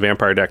of just a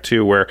vampire deck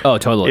too, where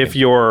totally. If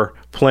you're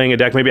playing a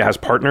deck, maybe it has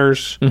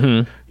partners,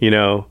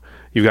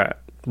 you've got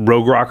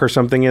Rogue Rock or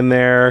something in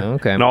there,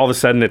 and all of a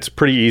sudden it's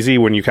pretty easy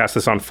when you cast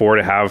this on 4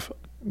 to have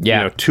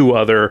 2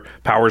 other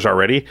powers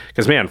already.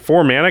 Because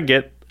 4 mana,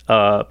 get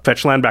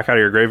fetch land back out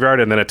of your graveyard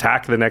and then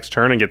attack the next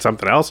turn and get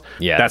something else.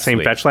 Yeah, that same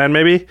sweet. fetch land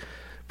maybe.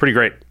 Pretty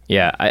great.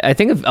 Yeah, I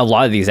think a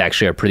lot of these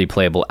actually are pretty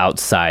playable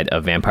outside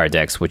of vampire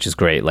decks, which is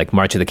great. Like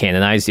March of the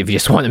Canonized, if you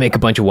just want to make a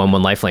bunch of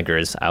 1/1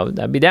 lifelinkers,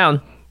 I'd be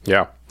down.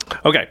 Yeah.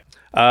 Okay.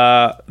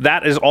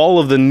 That is all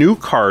of the new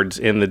cards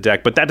in the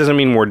deck, but that doesn't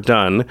mean we're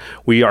done.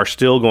 We are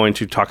still going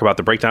to talk about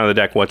the breakdown of the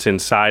deck, what's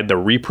inside, the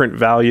reprint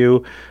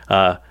value.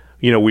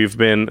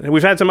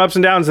 We've had some ups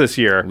and downs this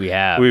year. We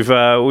have.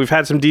 We've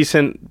had some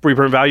decent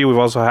reprint value. We've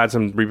also had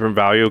some reprint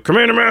value.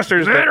 Commander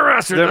Masters that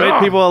made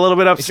people a little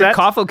bit upset. Is your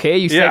cough okay?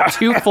 You said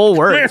 2 full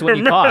words when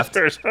you coughed.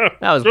 That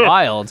was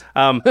wild.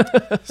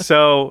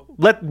 So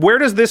where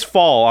does this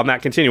fall on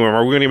that continuum?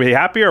 Are we going to be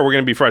happy or are we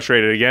going to be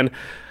frustrated again?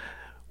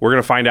 We're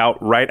going to find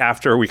out right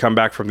after we come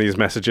back from these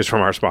messages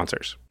from our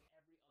sponsors.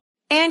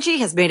 Angie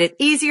has made it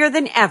easier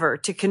than ever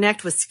to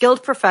connect with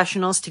skilled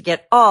professionals to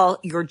get all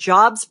your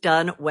jobs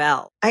done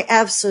well. I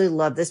absolutely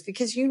love this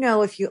because,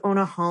 if you own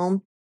a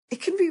home,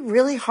 it can be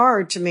really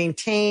hard to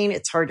maintain.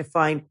 It's hard to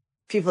find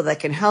people that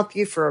can help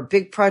you for a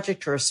big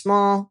project or a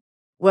small.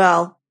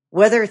 Well,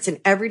 whether it's in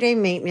everyday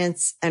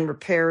maintenance and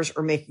repairs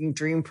or making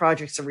dream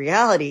projects a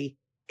reality,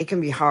 it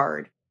can be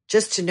hard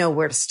just to know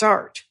where to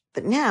start.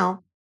 But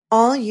now,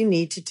 all you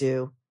need to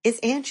do is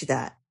Angie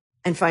that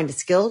and find a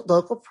skilled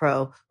local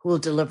pro who will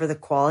deliver the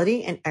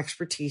quality and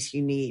expertise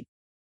you need.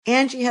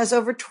 Angie has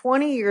over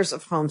 20 years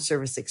of home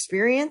service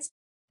experience,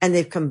 and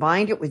they've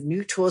combined it with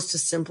new tools to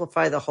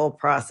simplify the whole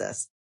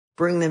process.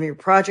 Bring them your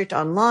project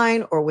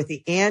online or with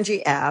the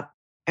Angie app,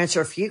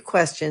 answer a few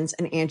questions,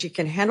 and Angie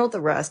can handle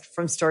the rest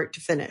from start to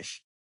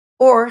finish.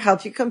 Or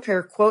help you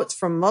compare quotes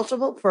from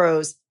multiple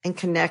pros and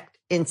connect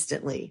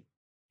instantly,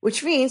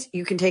 which means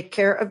you can take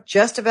care of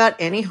just about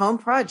any home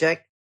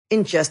project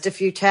in just a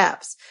few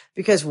taps.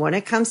 Because when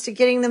it comes to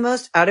getting the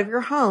most out of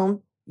your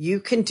home, you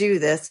can do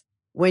this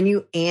when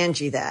you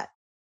Angie that.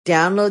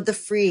 Download the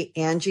free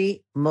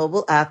Angie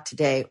mobile app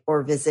today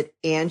or visit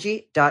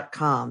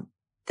Angie.com.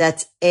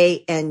 That's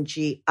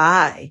ANGI.com.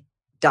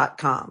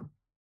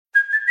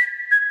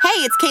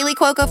 Hey, it's Kaylee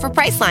Cuoco for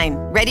Priceline.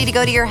 Ready to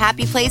go to your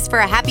happy place for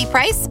a happy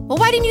price? Well,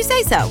 why didn't you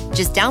say so?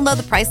 Just download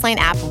the Priceline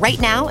app right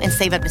now and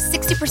save up to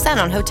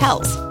 60% on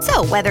hotels.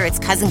 So whether it's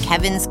Cousin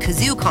Kevin's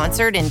Kazoo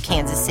Concert in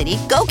Kansas City,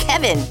 go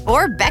Kevin,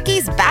 or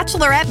Becky's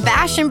Bachelorette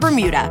Bash in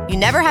Bermuda, you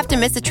never have to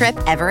miss a trip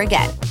ever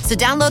again. So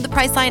download the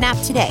Priceline app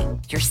today.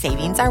 Your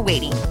savings are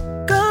waiting.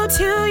 Go to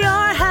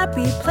your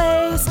happy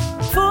place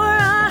for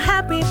a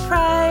happy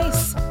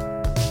price.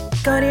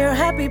 Go to your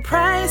happy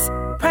price,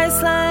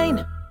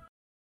 Priceline.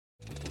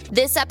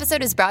 This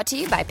episode is brought to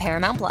you by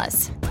Paramount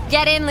Plus.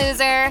 Get in,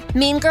 loser!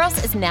 Mean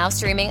Girls is now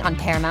streaming on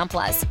Paramount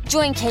Plus.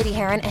 Join Katie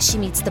Heron as she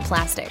meets the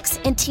plastics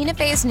in Tina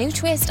Fey's new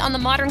twist on the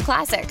modern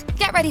classic.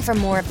 Get ready for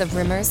more of the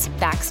rumors,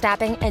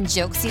 backstabbing, and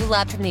jokes you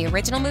loved from the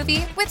original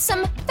movie with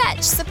some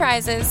fetch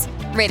surprises.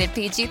 Rated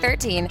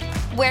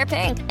PG-13. Wear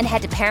pink and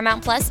head to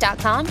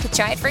ParamountPlus.com to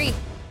try it free.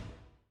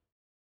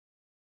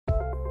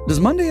 Does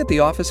Monday at the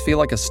office feel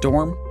like a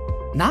storm?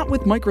 Not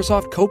with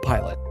Microsoft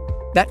Copilot.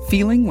 That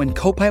feeling when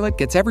Copilot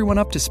gets everyone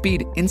up to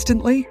speed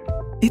instantly?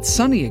 It's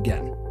sunny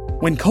again.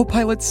 When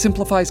Copilot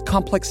simplifies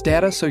complex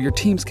data so your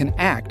teams can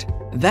act,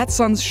 that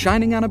sun's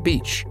shining on a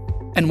beach.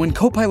 And when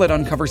Copilot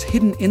uncovers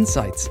hidden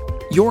insights,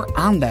 you're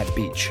on that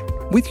beach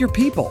with your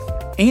people,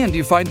 and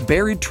you find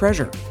buried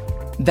treasure.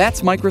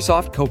 That's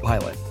Microsoft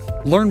Copilot.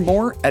 Learn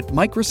more at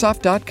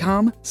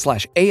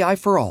Microsoft.com/AI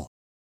for all.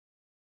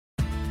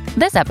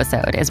 This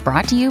episode is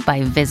brought to you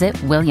by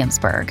Visit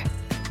Williamsburg.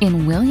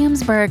 In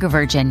Williamsburg,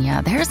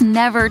 Virginia, there's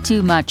never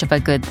too much of a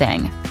good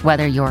thing.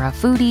 Whether you're a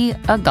foodie,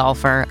 a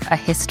golfer, a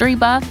history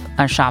buff,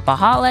 a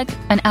shopaholic,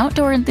 an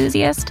outdoor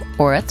enthusiast,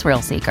 or a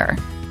thrill seeker,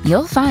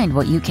 you'll find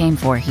what you came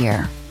for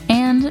here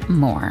and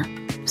more.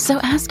 So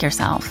ask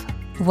yourself,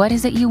 what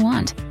is it you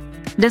want?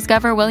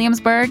 Discover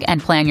Williamsburg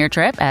and plan your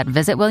trip at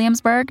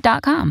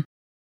visitwilliamsburg.com.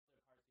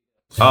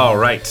 All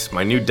right,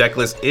 my new deck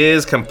list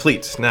is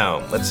complete.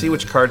 Now, let's see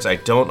which cards I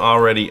don't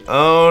already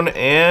own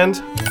and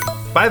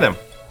buy them.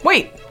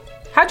 Wait,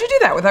 how'd you do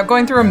that without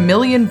going through a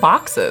million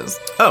boxes?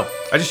 Oh,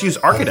 I just use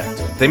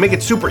Architect. They make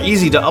it super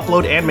easy to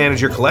upload and manage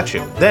your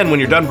collection. Then, when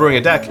you're done brewing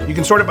a deck, you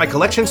can sort it by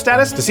collection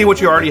status to see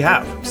what you already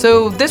have.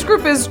 So this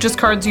group is just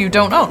cards you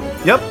don't own?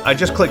 Yep, I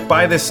just click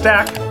buy this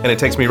stack, and it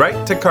takes me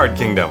right to Card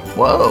Kingdom.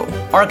 Whoa.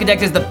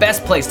 Architect is the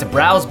best place to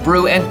browse,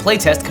 brew, and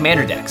playtest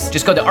Commander decks.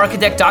 Just go to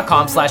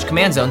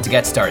architect.com/command zone to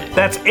get started.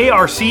 That's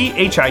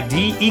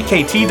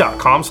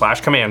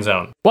ARCHIDEKT.com/command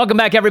zone. Welcome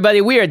back,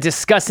 everybody. We are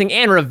discussing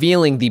and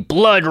revealing the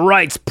Blood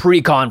Rites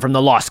Precon from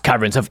the Lost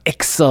Caverns of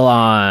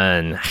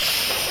Ixalan.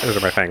 Those are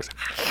my fangs.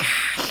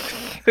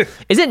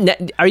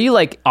 Are you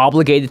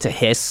obligated to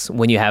hiss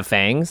when you have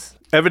fangs?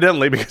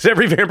 Evidently, because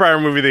every vampire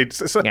movie,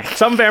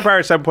 some vampire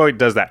at some point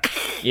does that.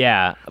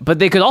 Yeah, but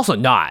they could also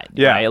not.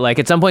 Yeah. Right? Like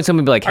at some point,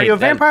 someone would be like, hey, are you a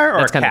vampire or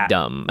that's kind of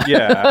dumb.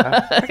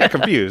 Yeah, I got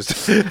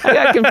confused.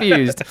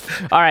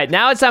 All right,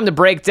 now it's time to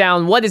break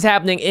down what is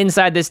happening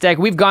inside this deck.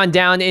 We've gone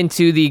down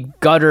into the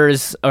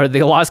gutters, or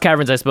the Lost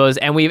Caverns, I suppose,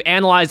 and we've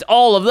analyzed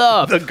all of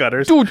the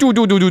gutters.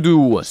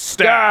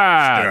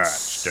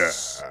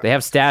 Stats. They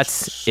have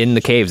stats in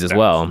the caves as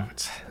well.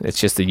 It's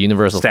just a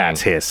universal thing.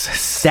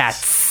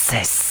 Stats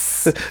hiss.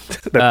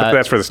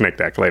 That's for the snake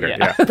deck later.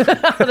 Yeah.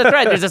 That's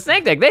right. There's a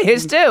snake deck. They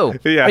hiss too.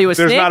 Yeah. Are you a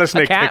there's snake, not a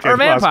snake deck in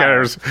Lost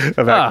Caverns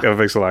of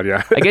Ixalan.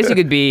 Yeah. I guess you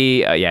could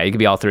be. You could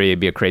be all three. It'd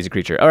be a crazy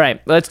creature. All right.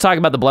 Let's talk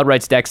about the Blood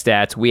Rites deck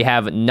stats. We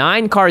have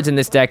 9 cards in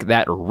this deck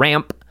that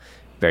ramp.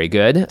 Very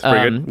good.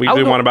 Pretty good.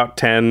 We want about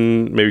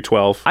 10, maybe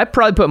 12. I'd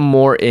probably put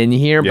more in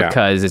here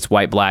because it's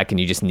white-black and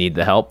you just need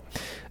the help.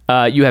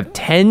 You have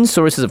 10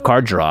 sources of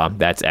card draw.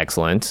 That's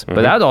excellent. Mm-hmm.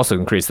 But that would also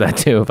increase that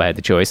too if I had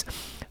the choice.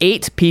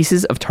 8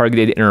 pieces of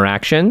targeted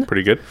interaction.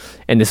 Pretty good.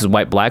 And this is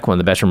white-black, one of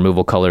the best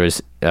removal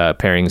colors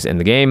pairings in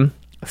the game.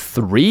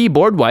 3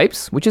 board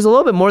wipes, which is a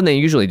little bit more than they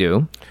usually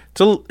do.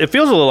 It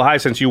feels a little high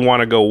since you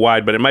want to go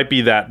wide, but it might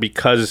be that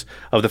because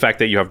of the fact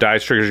that you have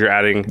dice triggers you're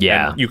adding,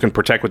 and you can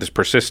protect with this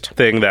persist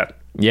thing that,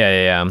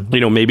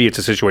 maybe it's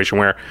a situation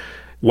where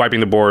wiping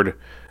the board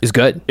is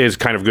good. Is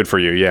kind of good for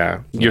you,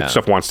 Your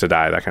stuff wants to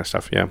die, that kind of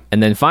stuff,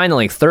 And then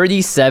finally,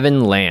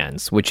 37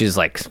 lands, which is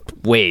like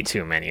way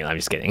too many. I'm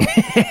just kidding.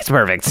 It's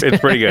perfect.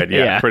 It's pretty good,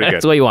 pretty good.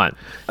 That's what you want.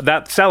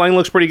 That selling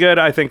looks pretty good.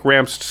 I think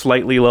ramps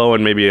slightly low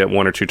and maybe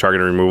 1 or 2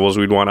 target removals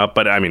we'd want up,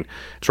 but I mean,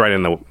 it's right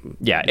in the...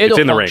 it's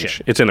in the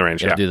range. It's in the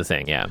range, It'll do the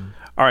thing, All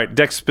right,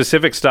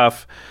 deck-specific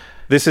stuff.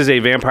 This is a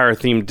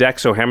vampire-themed deck,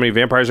 so how many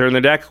vampires are in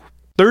the deck?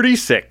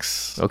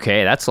 36.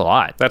 Okay, that's a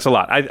lot. That's a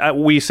lot.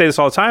 We say this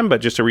all the time,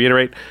 but just to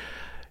reiterate,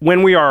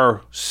 when we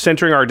are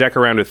centering our deck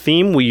around a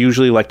theme, we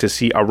usually like to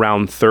see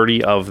around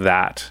 30 of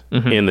that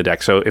in the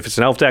deck. So if it's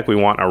an elf deck, we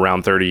want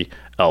around 30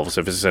 elves.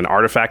 If it's an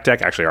artifact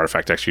deck, actually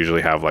artifact decks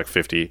usually have like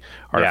 50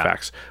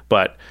 artifacts.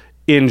 But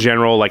in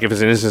general, like if it's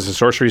an instants and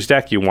sorceries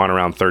deck, you want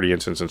around 30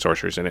 instants and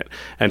sorceries in it.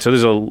 And so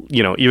there's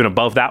even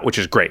above that, which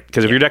is great.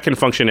 Because if your deck can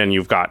function and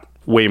you've got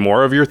way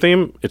more of your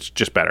theme, it's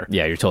just better.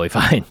 Yeah, you're totally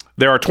fine.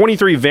 There are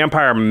 23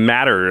 Vampire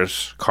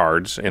Matters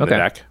cards in the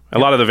deck. A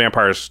lot of the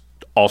vampires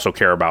also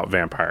care about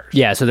vampires.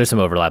 Yeah, so there's some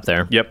overlap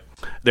there. Yep.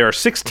 There are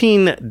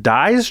 16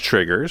 dies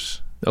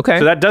triggers. Okay.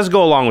 So that does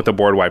go along with the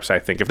board wipes, I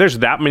think. If there's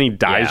that many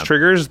dies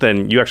triggers,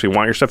 then you actually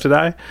want your stuff to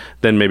die.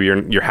 Then maybe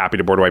you're happy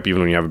to board wipe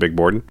even when you have a big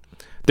board.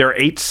 There are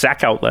 8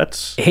 sack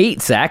outlets. 8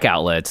 sack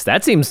outlets.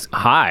 That seems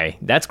high.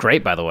 That's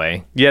great, by the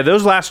way. Yeah,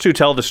 those last 2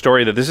 tell the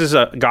story that this has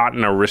got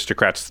an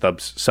aristocrat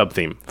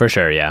sub-theme. For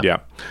sure, yeah.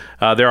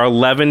 Yeah. There are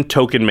 11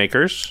 token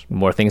makers.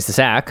 More things to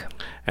sack.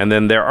 And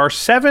then there are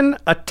 7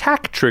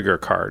 attack trigger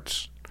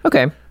cards.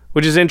 Okay.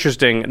 Which is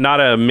interesting.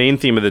 Not a main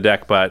theme of the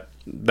deck, but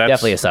that's...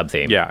 Definitely a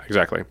sub-theme. Yeah,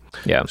 exactly.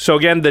 Yeah. So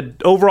again, the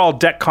overall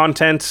deck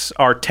contents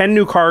are 10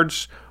 new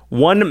cards,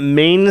 1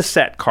 main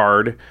set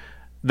card.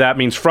 That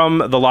means from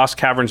the Lost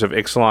Caverns of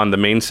Ixalan, the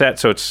main set.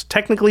 So it's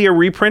technically a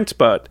reprint,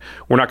 but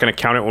we're not going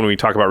to count it when we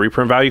talk about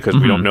reprint value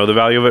because we don't know the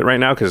value of it right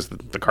now because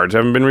the cards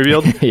haven't been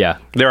revealed. Yeah.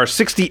 There are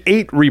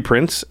 68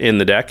 reprints in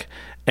the deck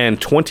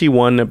and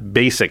 21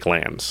 basic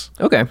lands.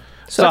 Okay.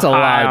 So that's a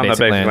lot of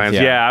basic lands.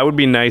 Yeah, it would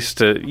be nice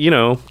to,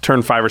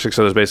 turn 5 or 6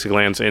 of those basic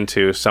lands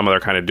into some other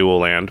kind of dual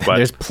land. But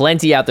there's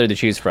plenty out there to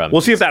choose from.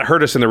 We'll see if that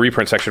hurt us in the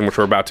reprint section, which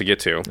we're about to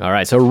get to. All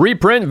right, so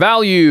reprint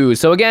value.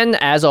 So again,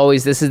 as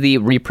always, this is the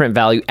reprint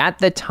value at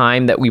the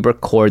time that we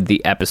record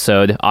the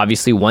episode.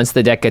 Obviously, once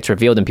the deck gets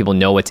revealed and people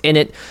know what's in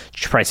it,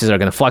 prices are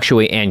going to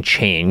fluctuate and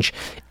change.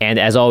 And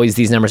as always,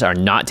 these numbers are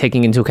not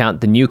taking into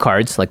account the new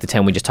cards, like the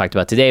 10 we just talked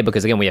about today,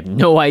 because again, we have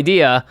no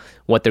idea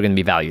what they're going to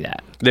be valued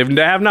at. They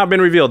have not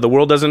been revealed. The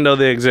world doesn't know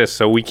they exist,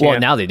 so we can't. Well,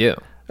 now they do.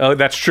 Oh,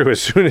 that's true.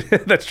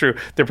 That's true.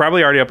 They're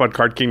probably already up on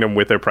Card Kingdom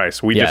with their price.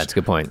 That's a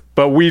good point.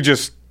 But we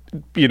just,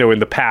 in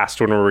the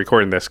past when we're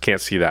recording this, can't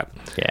see that.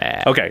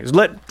 Yeah. Okay.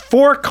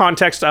 For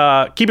context,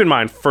 keep in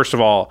mind, first of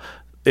all,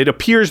 it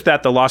appears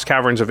that the Lost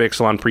Caverns of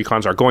Ixalan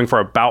precons are going for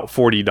about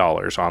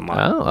 $40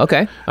 online. Oh,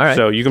 okay. All right.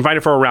 So you can find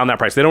it for around that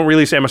price. They don't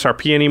release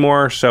MSRP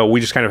anymore, so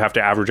we just kind of have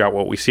to average out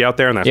what we see out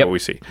there, and that's what we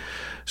see.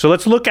 So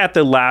let's look at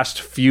the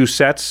last few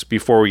sets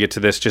before we get to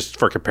this, just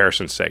for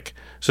comparison's sake.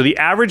 So the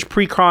average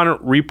precon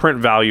reprint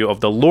value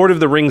of the Lord of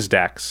the Rings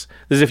decks,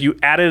 this is if you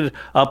added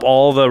up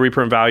all the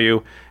reprint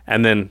value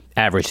and then...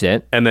 averaged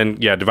it. And then,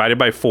 divided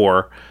by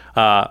 4,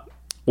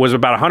 was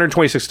about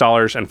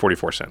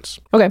 $126.44.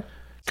 Okay.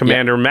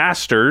 Commander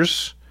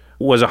Masters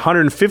was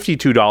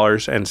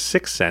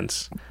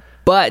 $152.06.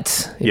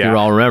 But if you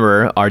all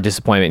remember, our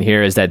disappointment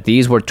here is that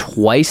these were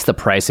twice the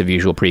price of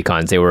usual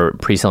precons. They were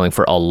pre-selling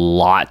for a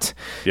lot.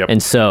 Yep.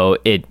 And so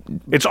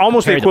it's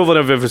almost the equivalent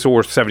of if it's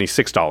worth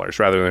 $76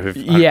 rather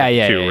than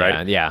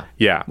right?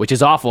 Yeah. Which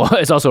is awful.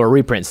 It's also a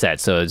reprint set,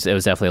 so it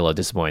was definitely a little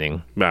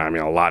disappointing. I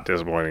mean, a lot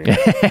disappointing.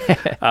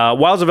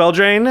 Wilds of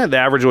Eldraine, the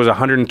average was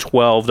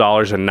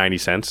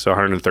 $112.90, so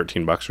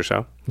 $113 or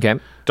so. Okay.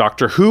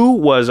 Doctor Who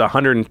was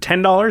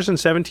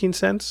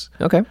 $110.17.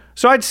 Okay.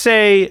 So I'd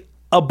say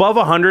above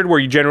 100,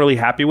 we're generally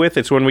happy with.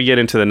 It's when we get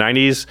into the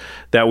 90s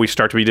that we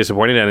start to be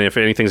disappointed. And if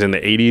anything's in the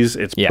 80s,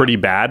 it's pretty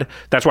bad.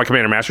 That's why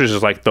Commander Masters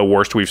is like the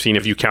worst we've seen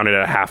if you count it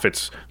at half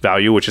its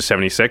value, which is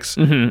 76.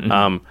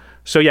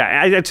 So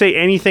I'd say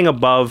anything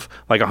above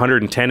like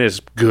 110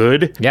 is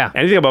good. Yeah.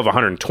 Anything above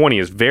 120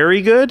 is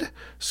very good.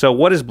 So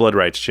what is Blood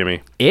Rites,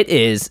 Jimmy? It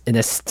is an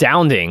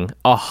astounding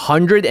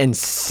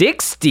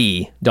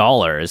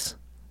 $160.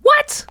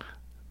 What?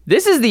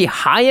 This is the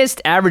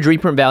highest average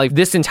reprint value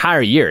this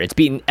entire year. It's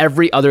beaten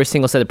every other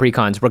single set of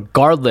precons,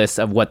 regardless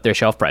of what their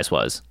shelf price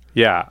was.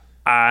 Yeah.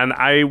 And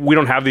we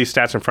don't have these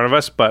stats in front of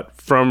us, but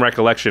from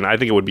recollection, I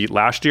think it would beat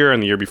last year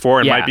and the year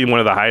before. It might be one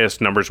of the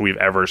highest numbers we've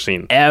ever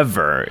seen.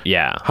 Ever,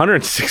 yeah.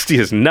 160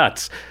 is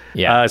nuts.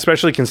 Yeah.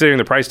 Especially considering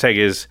the price tag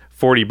is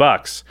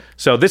 $40.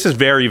 So this is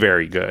very,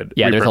 very good.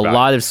 Yeah, there's a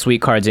lot of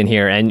sweet cards in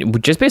here.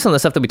 And just based on the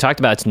stuff that we talked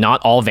about, it's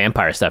not all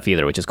vampire stuff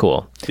either, which is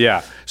cool.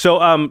 Yeah.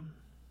 So,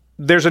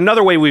 there's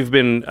another way we've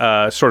been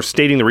sort of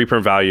stating the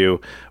reprint value.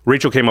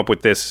 Rachel came up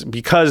with this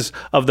because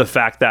of the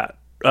fact that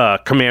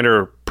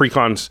Commander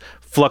precons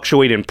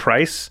fluctuate in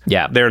price.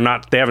 Yeah. They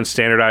haven't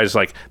standardized,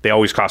 like, they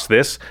always cost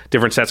this.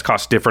 Different sets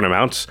cost different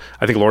amounts.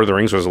 I think Lord of the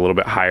Rings was a little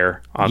bit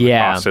higher on the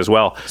cost as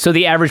well. So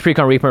the average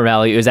precon reprint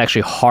value is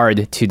actually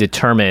hard to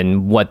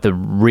determine what the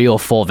real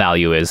full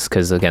value is,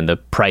 because, again, the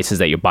prices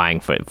that you're buying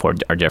for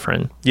are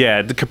different.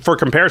 Yeah, for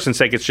comparison's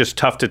sake, it's just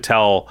tough to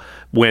tell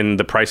when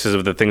the prices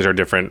of the things are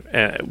different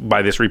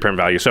by this reprint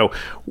value. So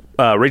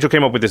Rachel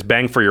came up with this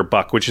bang for your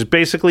buck, which is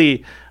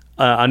basically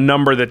a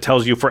number that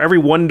tells you for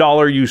every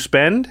 $1 you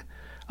spend,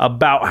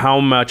 about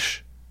how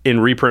much in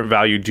reprint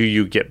value do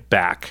you get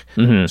back.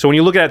 Mm-hmm. So when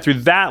you look at it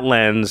through that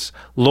lens,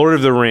 Lord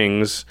of the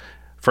Rings,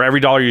 for every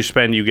dollar you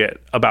spend, you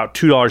get about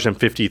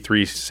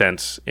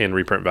 $2.53 in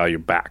reprint value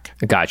back.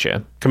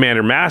 Gotcha.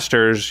 Commander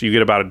Masters, you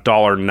get about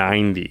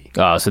 $1.90.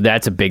 Oh, so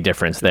that's a big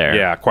difference there.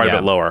 Yeah, quite a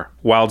bit lower.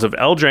 Wilds of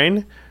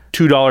Eldraine,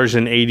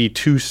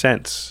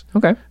 $2.82.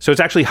 Okay. So it's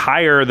actually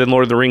higher than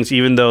Lord of the Rings,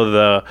 even though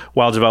the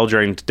Wilds of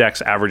Eldraine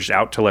decks averaged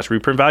out to less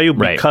reprint value,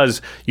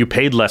 because you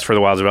paid less for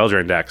the Wilds of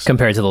Eldraine decks.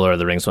 Compared to the Lord of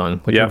the Rings one,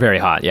 which are very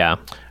hot, yeah.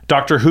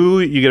 Doctor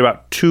Who, you get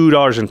about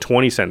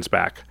 $2.20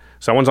 back.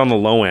 So that one's on the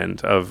low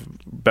end of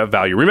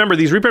value. Remember,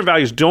 these reprint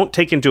values don't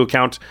take into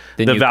account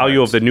the value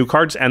of the new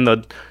cards, and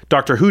the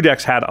Doctor Who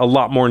decks had a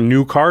lot more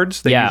new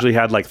cards. They usually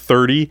had like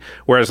 30,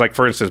 whereas, like,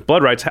 for instance,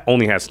 Blood Rites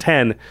only has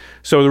 10.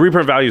 So the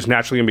reprint value is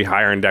naturally going to be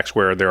higher in decks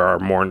where there are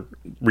more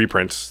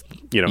reprints,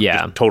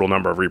 just total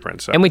number of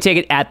reprints. So. And we take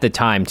it at the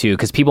time, too,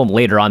 because people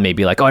later on may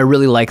be like, oh, I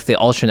really like the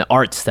alternate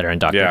arts that are in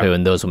Doctor Who,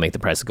 and those will make the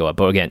price go up.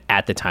 But again,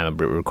 at the time of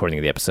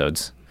recording the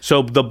episodes.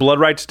 So the Blood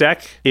Rites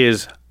deck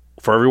is,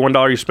 for every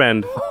 $1 you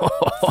spend,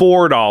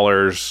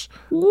 $4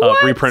 of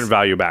reprint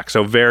value back.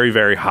 So very,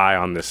 very high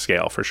on this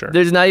scale for sure.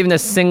 There's not even a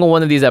single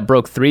one of these that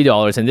broke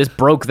 $3, and this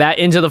broke that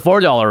into the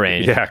 $4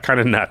 range. Yeah, kind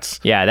of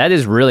nuts. Yeah, that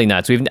is really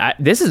nuts.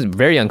 This is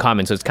very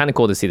uncommon, so it's kind of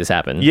cool to see this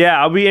happen.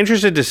 Yeah, I'll be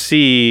interested to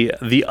see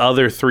the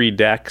other 3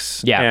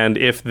 decks, and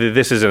if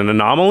this is an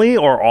anomaly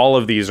or all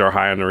of these are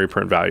high on the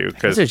reprint value.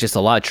 Because there's just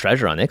a lot of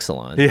treasure on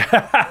Ixalan.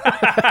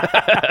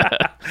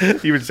 Yeah.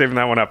 You've been saving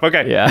that one up.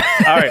 Okay. Yeah.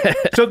 All right.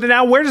 So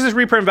now, where does this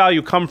reprint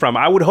value come from?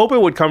 I would hope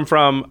it would come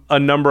from a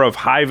number of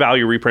high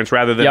value reprints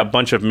rather than a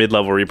bunch of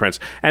mid-level reprints.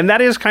 And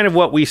that is kind of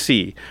what we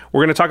see.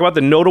 We're going to talk about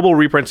the notable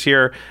reprints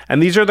here,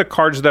 and these are the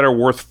cards that are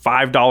worth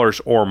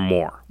 $5 or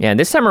more. Yeah, and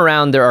this time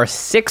around, there are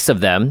 6 of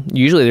them.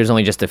 Usually there's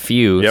only just a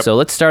few. So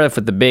let's start off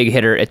with the big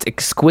hitter. It's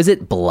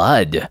Exquisite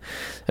Blood.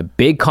 A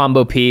big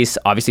combo piece,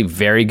 obviously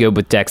very good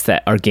with decks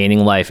that are gaining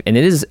life, and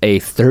it is a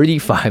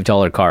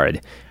 $35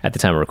 card at the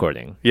time of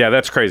recording. Yeah,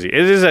 that's crazy.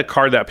 It is a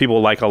card that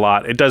people like a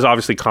lot. It does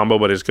obviously combo,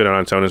 but it's good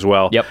on its own as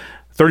well. Yep.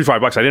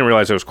 $35. I didn't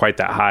realize it was quite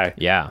that high.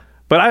 Yeah.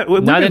 But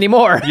not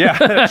anymore. Yeah.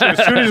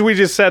 As soon as we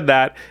just said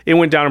that, it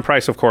went down in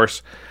price, of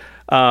course.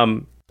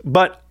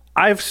 But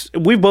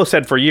we've both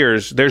said for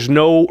years, there's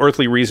no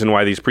earthly reason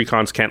why these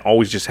precons can't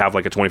always just have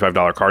like a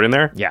 $25 card in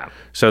there. Yeah.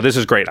 So this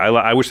is great.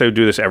 I wish they would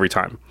do this every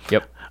time.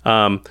 Yep.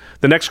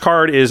 The next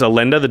card is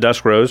Alenda the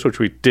Dusk Rose, which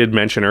we did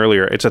mention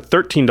earlier. It's a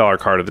 $13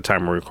 card at the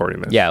time we're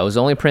recording this. Yeah, it was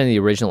only printed in the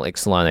original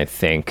Ixalan, I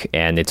think,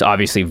 and it's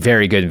obviously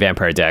very good in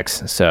Vampire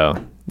decks, so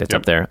that's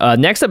up there.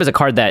 Next up is a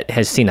card that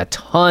has seen a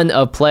ton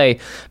of play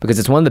because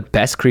it's one of the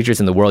best creatures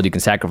in the world you can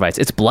sacrifice.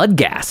 It's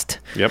Bloodghast.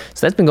 Yep.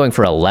 So that's been going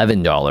for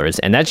 $11,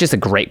 and that's just a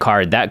great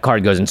card. That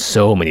card goes in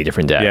so many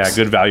different decks.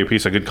 Yeah, good value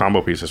piece, a good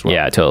combo piece as well.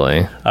 Yeah,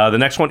 totally. The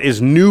next one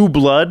is New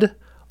Blood.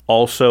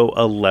 Also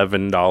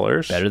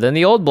 $11. Better than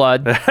the old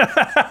blood.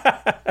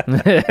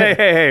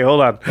 Hey,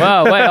 hold on.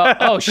 Wow, wait,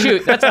 oh,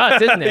 shoot. That's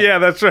us, isn't it? Yeah,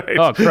 that's right.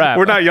 Oh, crap.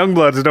 We're not young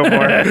bloods no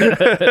more.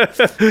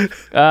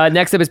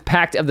 Next up is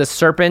Pact of the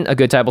Serpent, a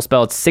good typal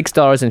spell. It's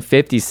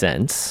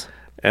 $6.50.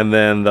 And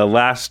then the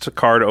last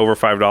card over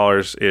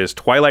 $5 is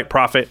Twilight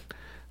Prophet,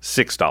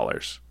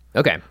 $6.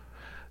 Okay.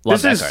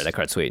 Love that card. That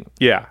card's sweet.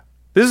 Yeah.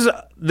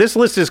 This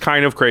list is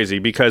kind of crazy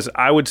because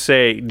I would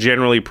say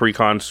generally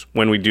precons,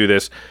 when we do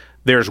this,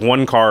 there's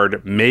one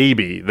card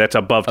maybe that's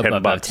above $10.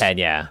 Above 10,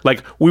 yeah.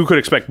 Like we could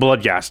expect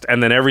Bloodghast,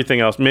 and then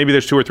everything else. Maybe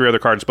there's 2 or 3 other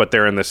cards, but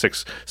they're in the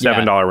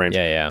 $6-7 range.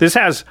 Yeah. This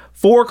has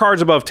 4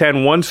 cards above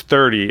 10. One's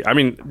 30. I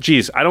mean,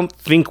 geez, I don't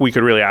think we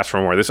could really ask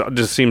for more. This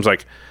just seems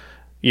like,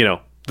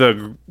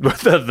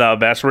 the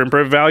best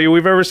reprint value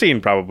we've ever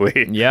seen,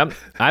 probably. Yep.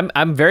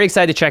 I'm very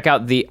excited to check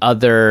out the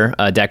other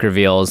deck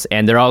reveals,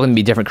 and they're all going to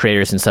be different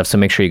creators and stuff, so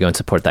make sure you go and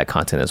support that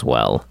content as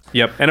well.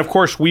 Yep. And of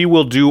course, we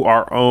will do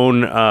our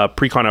own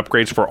precon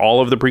upgrades for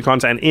all of the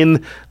precons, and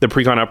in the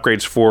precon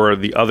upgrades for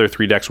the other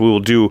 3 decks, we will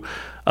do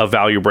a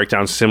value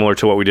breakdown similar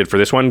to what we did for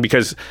this one,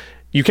 because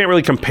you can't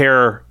really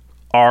compare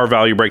our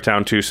value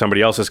breakdown to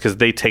somebody else's because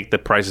they take the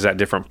prices at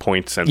different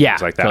points and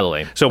things like that.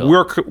 Totally. So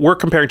we're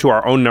comparing to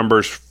our own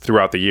numbers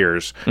throughout the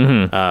years.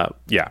 Mm-hmm.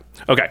 Yeah.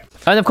 Okay.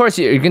 And of course,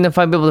 you're going to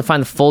be able to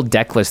find the full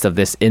deck list of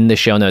this in the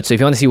show notes. So if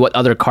you want to see what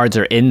other cards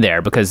are in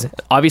there, because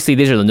obviously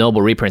these are the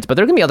noble reprints, but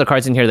there are going to be other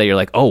cards in here that you're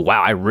like, oh,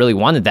 wow, I really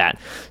wanted that.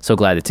 So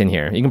glad it's in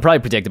here. You can probably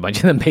predict a bunch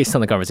of them based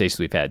on the conversations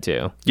we've had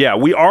too. Yeah,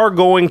 we are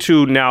going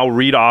to now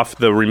read off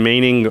the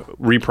remaining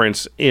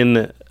reprints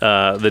in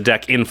the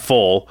deck in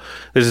full.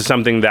 This is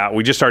something that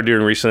we just started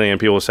doing recently and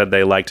people said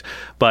they liked.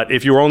 But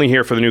if you were only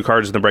here for the new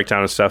cards and the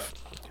breakdown and stuff,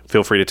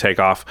 feel free to take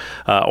off.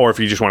 Or if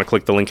you just want to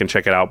click the link and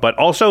check it out. But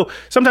also,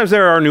 sometimes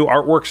there are new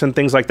artworks and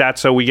things like that.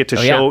 So we get to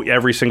show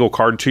every single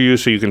card to you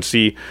so you can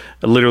see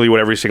literally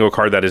what every single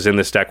card that is in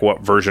this deck,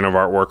 what version of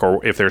artwork,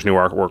 or if there's new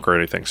artwork or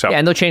anything. So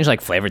and they'll change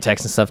like flavor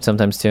text and stuff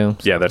sometimes too.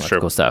 Yeah, that's true.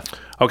 Cool stuff.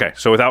 Okay,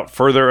 so without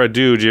further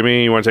ado,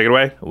 Jimmy, you want to take it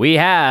away? We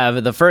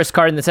have the first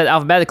card in the set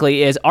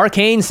alphabetically is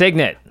Arcane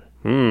Signet.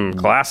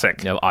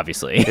 Classic. No,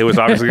 obviously. It was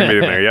obviously going to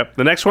be in there, yep.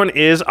 The next one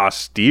is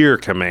Austere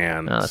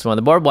Commands. That's one of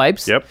the board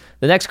wipes. Yep.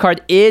 The next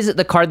card is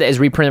the card that is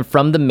reprinted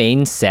from the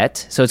main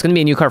set. So it's going to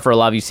be a new card for a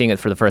lot of you seeing it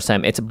for the first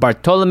time. It's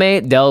Bartolome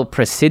del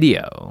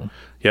Presidio.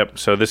 Yep,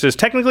 so this is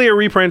technically a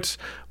reprint,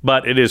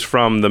 but it is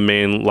from the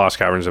main Lost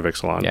Caverns of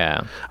Ixalan.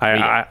 Yeah.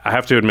 I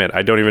have to admit,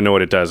 I don't even know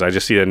what it does. I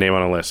just see the name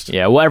on a list.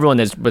 Yeah, well, everyone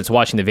that's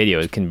watching the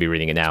video can be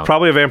reading it now.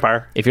 Probably a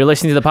vampire. If you're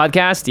listening to the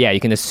podcast, yeah, you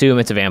can assume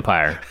it's a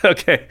vampire.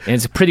 Okay. And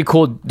it's a pretty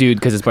cool dude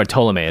because it's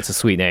Bartolome. It's a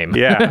sweet name.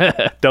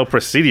 Yeah. Del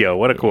Presidio.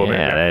 What a cool name.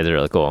 Yeah, that is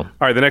really cool. All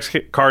right, the next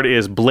card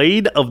is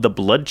Blade of the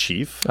Blood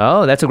Chief.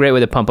 Oh, that's a great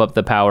way to pump up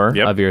the power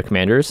of your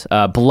commanders.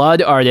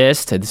 Blood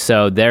Artist.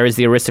 So there is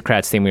the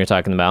Aristocrats theme we were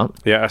talking about.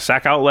 Yeah, a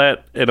sack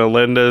outlet in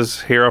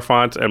Alinda's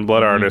Hierophant and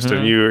Blood Artist,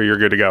 and you're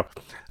good to go.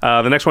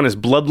 The next one is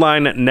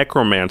Bloodline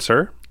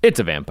Necromancer. It's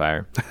a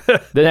vampire.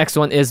 The next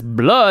one is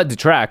Blood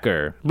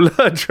Tracker.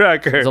 Blood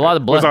Tracker. There's a lot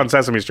of blood. It was on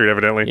Sesame Street,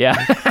 evidently. Yeah,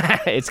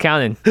 it's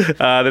counting.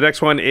 The next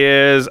one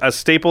is a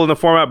staple in the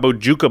format,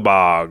 Bojuka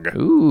Bog.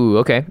 Ooh,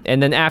 okay.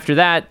 And then after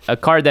that, a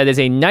card that is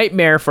a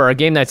nightmare for our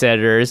Game Nights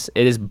editors.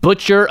 It is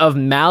Butcher of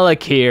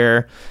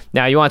Malakir.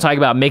 Now, you want to talk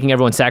about making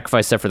everyone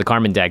sacrifice stuff for the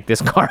Carmen deck.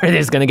 This card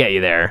is going to get you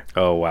there.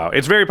 Oh, wow.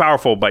 It's very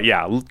powerful, but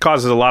yeah,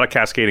 causes a lot of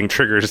cascading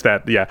triggers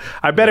that,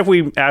 I bet if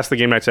we ask the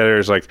Game Nights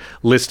editors, like,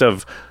 list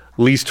of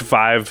least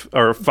five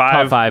Top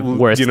five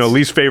worst,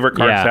 least favorite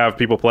cards to have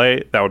people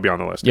play, that would be on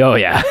the list. Oh,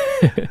 yeah.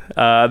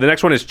 The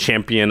next one is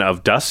Champion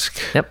of Dusk.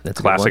 Yep, that's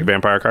a classic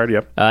vampire card,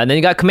 yep. And then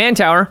you got Command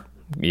Tower.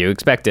 You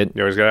expect it.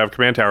 You always got to have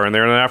Command Tower in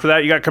there. And then after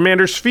that, you got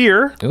Commander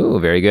Sphere. Ooh,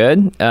 very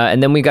good.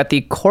 And then we got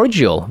the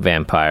Cordial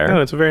Vampire. Oh,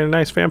 it's a very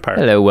nice vampire.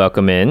 Hello,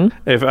 welcome in.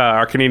 If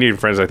our Canadian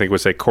friends, I think,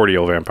 would say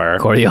Cordial Vampire.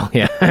 Cordial,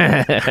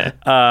 yeah.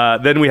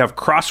 Then we have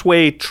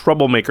Crossway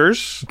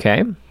Troublemakers.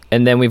 Okay.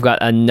 And then we've got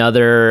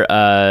another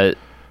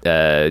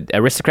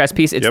Aristocrats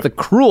piece. It's the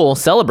Cruel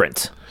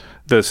Celebrant.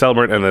 The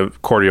Celebrant and the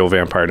Cordial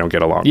Vampire don't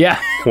get along.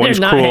 Yeah. One's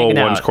cruel,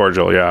 one's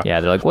cordial, yeah. Yeah,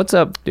 they're like, what's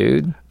up,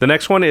 dude? The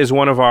next one is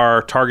one of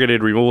our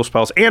targeted removal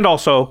spells and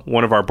also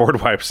one of our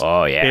board wipes.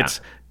 Oh, yeah.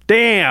 It's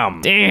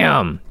Damn.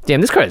 Damn,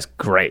 this card is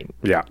great.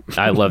 Yeah.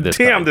 I love this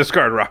Damn, card. this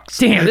card rocks.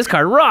 Damn, this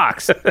card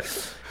rocks.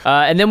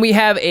 And then we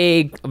have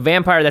a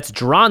vampire that's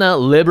Drana,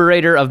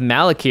 Liberator of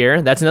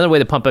Malakir. That's another way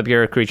to pump up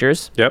your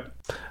creatures. Yep.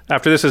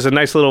 After this is a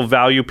nice little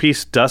value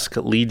piece, Dusk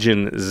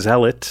Legion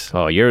Zealot.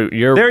 Oh, you're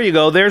there you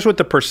go. There's with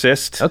the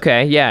persist.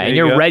 Okay, yeah, there and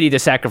you're ready to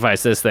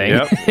sacrifice this thing.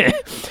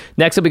 Yep.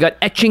 Next up, we got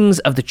Etchings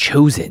of the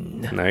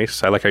Chosen.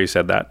 Nice. I like how you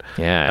said that.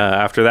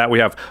 Yeah. After that, we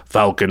have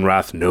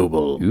Falconwrath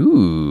Noble.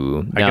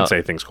 Ooh. I can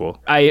say things cool.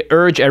 I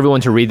urge everyone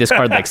to read this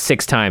card like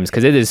 6 times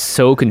because it is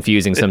so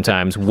confusing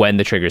sometimes when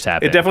the triggers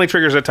happen. It definitely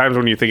triggers at times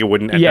when you think it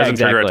wouldn't, and doesn't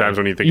trigger at times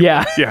when you think it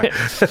would.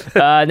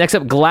 Yeah. Next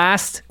up,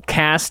 Glass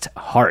Cast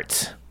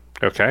Heart.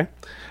 Okay.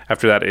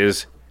 After that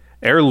is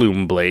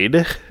Heirloom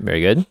Blade. Very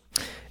good.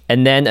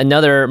 And then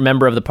another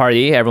member of the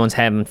party. Everyone's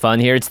having fun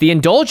here. It's the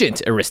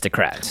Indulgent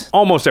Aristocrat.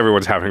 Almost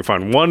everyone's having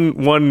fun.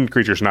 One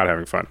creature's not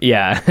having fun.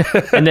 Yeah.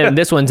 And then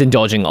this one's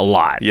indulging a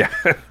lot. Yeah.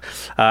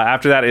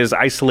 After that is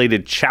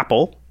Isolated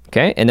Chapel.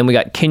 Okay. And then we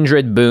got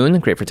Kindred Boon.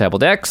 Great for typal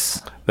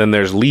decks. Then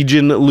there's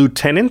Legion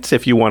Lieutenant.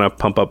 If you want to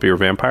pump up your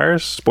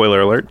vampires.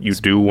 Spoiler alert. You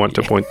do want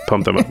to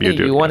pump them up. You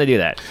do. You want to do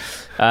that.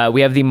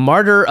 We have the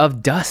Martyr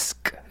of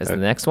Dusk as the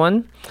next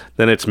one.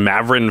 Then it's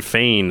Mavrin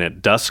Fane,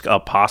 Dusk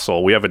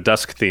Apostle. We have a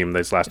Dusk theme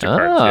these last 2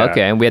 cards. Oh,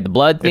 okay. And we had the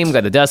Blood theme, we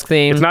got the Dusk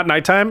theme. It's not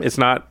nighttime. It's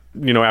not,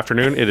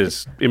 afternoon. It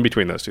is in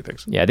between those 2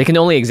 things. Yeah, they can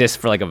only exist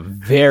for like a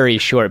very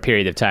short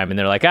period of time. And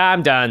they're like,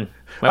 I'm done.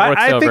 My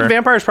work's over. I think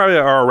vampires probably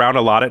are around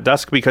a lot at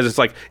dusk because it's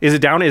like, is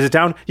it down? Is it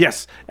down?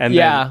 Yes. And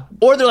then,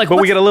 or they're like,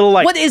 but we get a little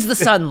like, what is the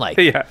sun like?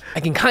 Yeah.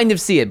 I can kind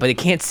of see it, but it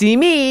can't see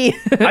me.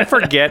 I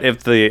forget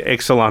if the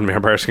Ixalan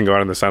vampires can go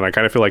out in the sun. I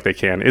kind of feel like they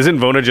can. Isn't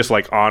Vona just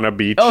like on a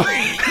beach? Oh,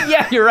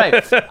 yeah, you're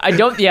right.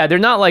 They're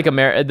not like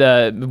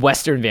the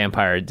Western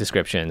vampire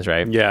descriptions,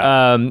 right?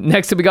 Yeah.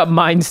 Next up, we got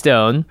Mind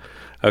Stone.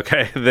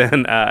 Okay,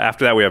 then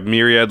after that we have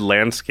Myriad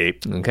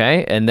Landscape.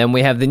 Okay, and then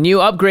we have the new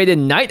upgraded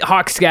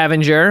Nighthawk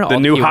Scavenger. The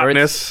new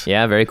hotness.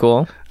 Yeah, very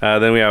cool.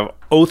 Then we have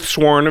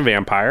Oathsworn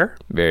Vampire.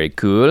 Very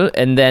cool.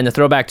 And then a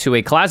throwback to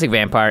a classic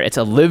vampire, it's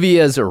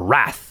Olivia's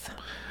Wrath.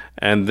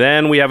 And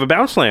then we have a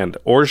bounce land,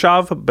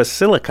 Orzhov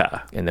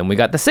Basilica. And then we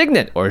got the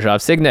Signet,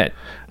 Orzhov Signet.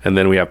 And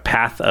then we have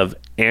Path of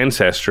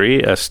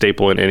Ancestry, a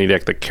staple in any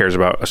deck that cares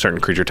about a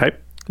certain creature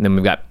type. And then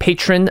we've got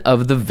Patron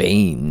of the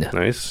Vein.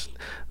 Nice.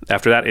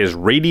 After that is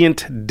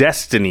Radiant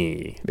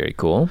Destiny. Very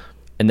cool.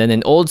 And then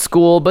an old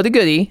school but a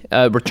goodie,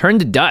 Return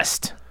to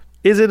Dust.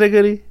 Is it a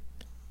goodie?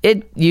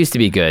 it used to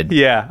be good.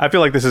 Yeah, I feel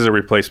like this is a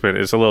replacement.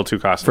 It's a little too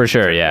costly. For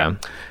sure, yeah.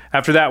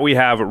 After that, we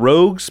have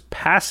Rogue's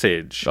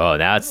Passage. Oh,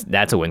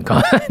 that's a win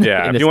con.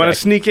 Yeah, if you want to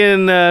sneak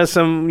in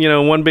some,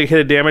 one big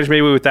hit of damage,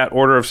 maybe with that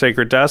Order of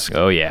Sacred Dusk.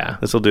 Oh, yeah.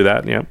 This will do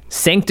that, yeah.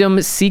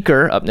 Sanctum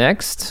Seeker up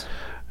next.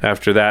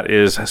 After that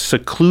is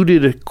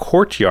Secluded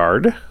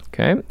Courtyard.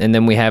 Okay, and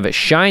then we have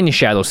Shine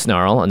Shadow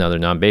Snarl, another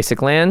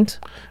non-basic land.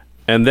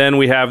 And then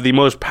we have the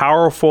most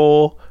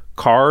powerful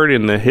card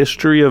in the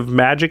history of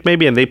Magic,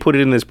 maybe, and they put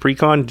it in this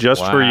precon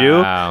just for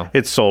you.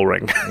 It's Soul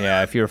Ring.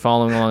 Yeah, if you were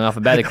following along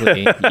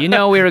alphabetically, we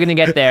were going to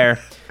get there.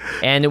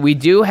 And we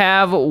do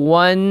have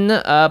one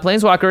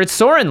Planeswalker. It's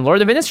Sorin,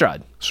 Lord of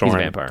Innistrad. Sorin, he's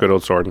a vampire. Good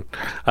old Sorin.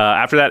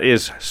 After that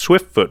is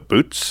Swiftfoot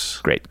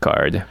Boots. Great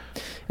card.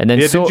 And then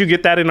did you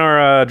get that in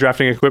our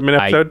drafting equipment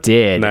episode? I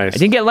did. Nice. I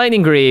didn't get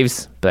Lightning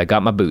Greaves, but I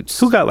got my boots.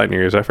 Who got Lightning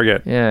Greaves? I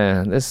forget.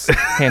 Yeah, this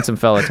handsome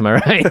fella to my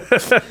right.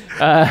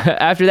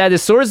 After that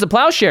is Swords to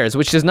Plowshares,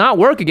 which does not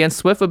work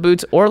against Swiftfoot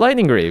Boots or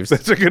Lightning Greaves.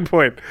 That's a good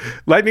point.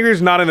 Lightning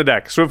Greaves not in the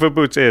deck. Swiftfoot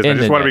Boots is. I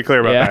just want to be clear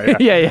about that.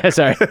 Yeah,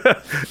 sorry.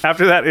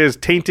 After that is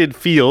Tainted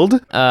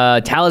Field.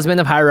 Talisman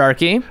of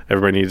Hierarchy.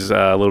 Everybody needs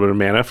a little bit of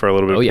mana for a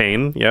little bit of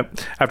pain. Yep.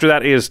 After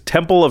that is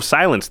Temple of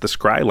Silence, the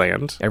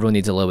Scryland. Everyone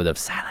needs a little bit of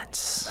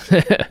silence.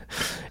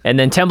 And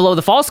then Temple of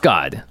the False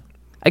God.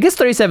 I guess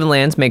 37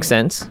 lands makes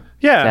sense.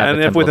 Yeah,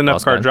 and if with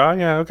enough card draw,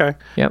 yeah, okay.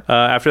 Yep.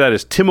 After that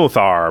is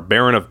Timothar,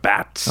 Baron of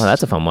Bats. Oh,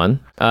 that's a fun one.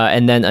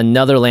 And then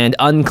another land,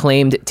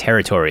 Unclaimed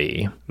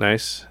Territory.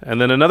 Nice. And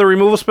then another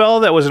removal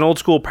spell that was an old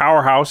school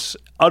powerhouse,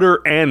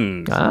 Utter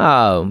End.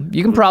 Oh,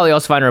 you can probably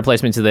also find a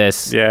replacement to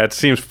this. Yeah, it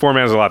seems 4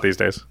 mana's a lot these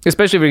days.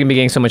 Especially if you're going to be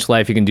getting so much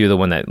life, you can do the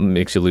one that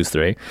makes you lose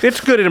 3. It's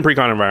good in a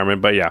precon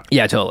environment, but yeah.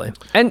 Yeah, totally.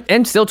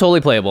 And still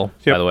totally playable,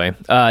 by the way.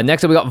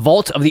 Next up, we got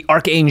Vault of the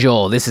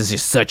Archangel. This is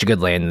just such a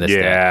good land in this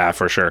deck. Yeah,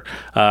 for sure.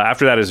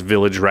 After that is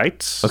Village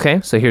Rites.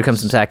 Okay, so here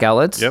comes some sack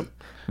outlets. Yep.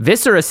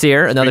 Viscera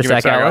Seer, another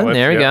sack outlet.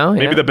 There we go.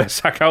 Maybe the best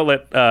sack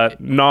outlet,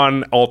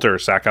 non-alter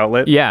sack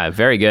outlet. Yeah,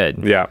 very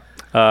good. Yeah.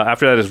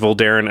 After that is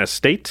Voldaren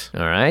Estate.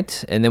 All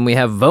right. And then we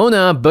have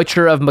Vona,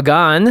 Butcher of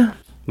Magan.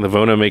 The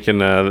Vona making,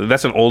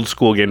 that's an old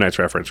school Game Nights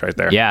reference right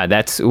there. Yeah,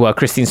 that's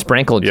Christine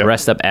Sprankle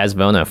dressed up as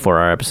Vona for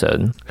our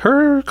episode.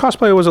 Her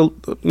cosplay was,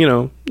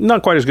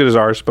 not quite as good as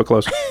ours, but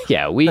close.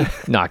 Yeah, we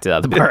knocked it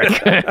out of the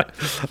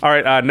park. All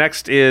right,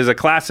 next is a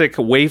classic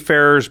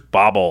Wayfarer's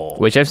Bauble.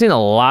 Which I've seen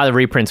a lot of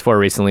reprints for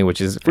recently, which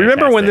is fantastic.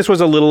 Remember when this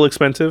was a little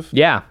expensive?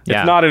 Yeah.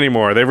 It's not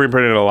anymore. They've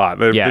reprinted it a lot.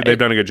 They've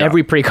done a good job.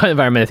 Every pre-con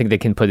environment, I think they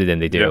can put it in.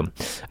 They do.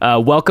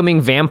 Yep. Welcoming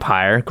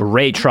Vampire,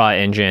 great draw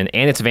engine,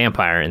 and it's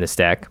Vampire in this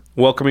deck.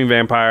 Welcoming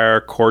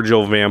Vampire,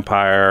 Cordial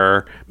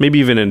Vampire, maybe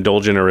even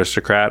Indulgent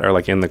Aristocrat are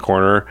like in the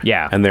corner.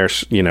 Yeah. And they're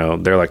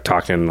like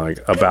talking like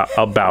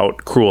about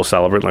Cruel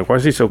Celebrant. Like, why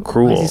is he so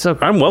cruel?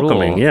 I'm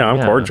welcoming. Yeah,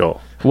 I'm cordial.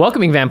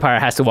 Welcoming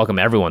Vampire has to welcome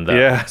everyone, though.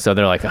 Yeah. So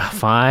they're like,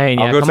 fine.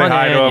 Yeah, I'll go come say on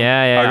hi in. to him.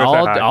 Yeah.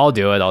 I'll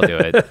do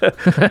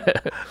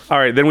it. All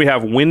right. Then we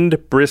have Wind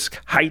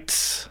Brisk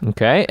Heights.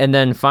 Okay. And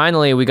then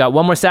finally, we got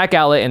one more sack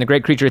outlet and a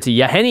great creature. It's a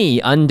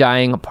Yaheni,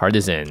 Undying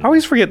Partisan. I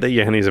always forget that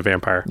Yaheni's a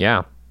vampire.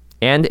 Yeah.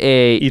 And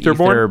a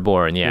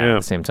Etherborn, yeah, at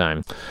the same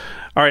time.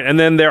 All right, and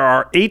then there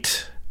are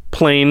 8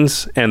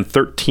 plains and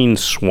 13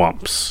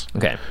 swamps.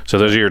 Okay. So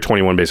those are your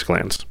 21 basic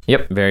lands.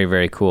 Yep, very,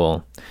 very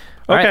cool.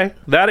 All right.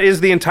 That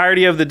is the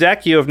entirety of the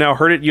deck. You have now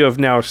heard it. You have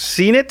now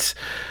seen it.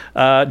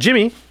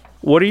 Jimmy,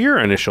 what are your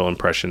initial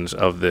impressions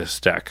of this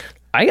deck?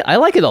 I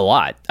like it a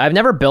lot. I've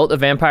never built a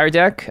vampire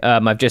deck.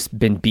 I've just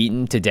been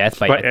beaten to death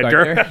by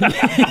Edgar.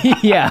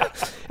 Yeah.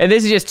 And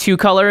this is just 2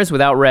 colors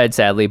without red,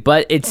 sadly.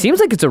 But it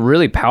seems like it's a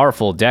really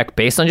powerful deck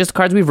based on just the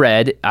cards we've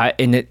read.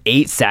 And the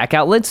 8 sack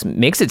outlets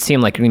makes it seem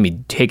like you're going to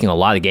be taking a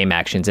lot of game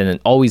actions and then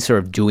always sort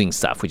of doing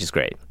stuff, which is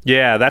great.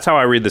 Yeah, that's how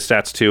I read the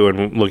stats too.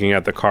 And looking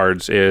at the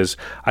cards is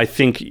I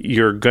think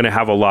you're going to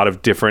have a lot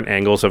of different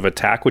angles of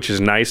attack, which is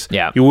nice.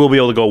 Yeah. You will be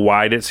able to go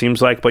wide, it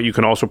seems like, but you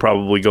can also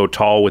probably go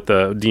tall with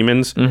the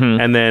demons.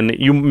 Mm-hmm. And then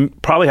you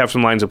probably have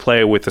some lines of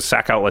play with the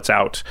sack outlets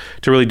out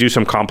to really do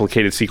some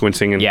complicated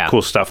sequencing and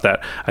cool stuff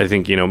that I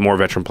think, more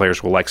veteran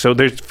players will like. So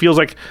there feels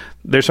like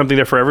there's something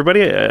there for everybody.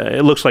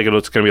 It looks like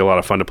it's going to be a lot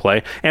of fun to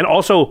play. And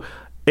also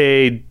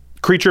a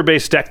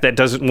creature-based deck that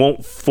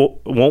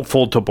won't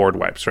fold to board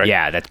wipes, right?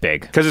 Yeah, that's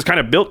big. Because it's kind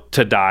of built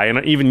to die,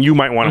 and even you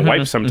might want to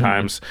wipe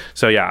sometimes. Mm-hmm.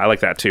 So yeah, I like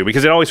that too.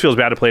 Because it always feels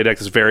bad to play a deck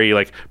that's very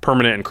like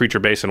permanent and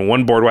creature-based, and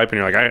one board wipe, and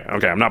you're like,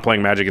 okay, I'm not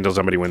playing Magic until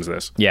somebody wins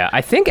this. Yeah,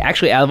 I think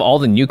actually out of all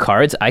the new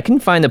cards, I can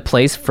find a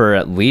place for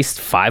at least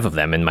 5 of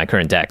them in my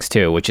current decks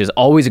too, which is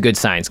always a good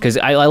sign. Because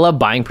I love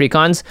buying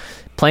precons,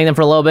 playing them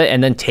for a little bit,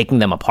 and then taking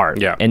them apart.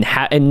 Yeah.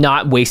 And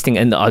not wasting.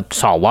 And I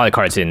saw a lot of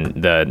cards in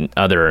the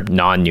other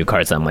non-new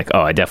cards that I'm like,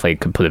 oh, I definitely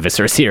could put a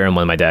Viscera Seer in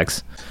one of my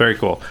decks. Very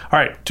cool. All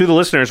right, to the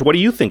listeners, what do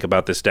you think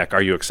about this deck?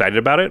 Are you excited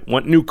about it?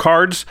 What new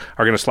cards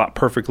are going to slot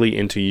perfectly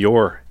into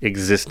your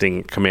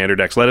existing Commander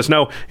decks? Let us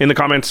know in the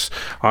comments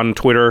on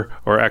Twitter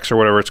or X or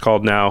whatever it's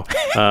called now.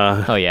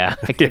 Oh, yeah.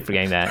 I keep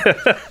forgetting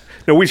that.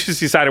 No, we just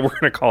decided we're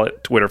going to call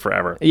it Twitter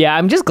forever. Yeah,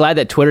 I'm just glad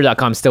that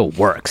Twitter.com still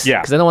works.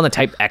 Yeah. Because I don't want to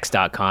type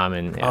X.com.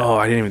 And Oh,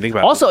 I didn't even think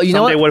about also, that. you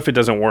know what if it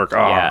doesn't work?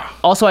 Oh. Yeah.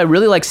 Also, I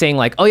really like saying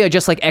like, oh yeah,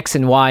 just like X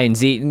and Y and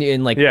Z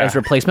and like as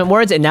replacement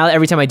words. And now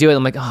every time I do it,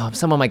 I'm like, oh,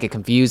 someone might get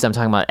confused. I'm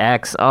talking about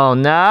X. Oh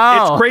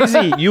no. It's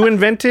crazy. You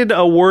invented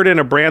a word and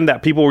a brand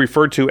that people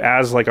referred to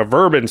as like a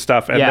verb and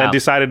stuff, and then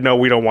decided, no,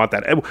 we don't want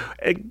that.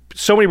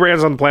 So many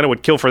brands on the planet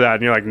would kill for that,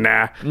 and you're like,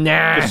 nah.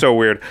 It's so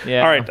weird.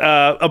 Yeah. All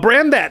right, a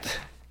brand that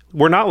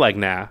we're not like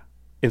nah.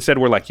 Instead,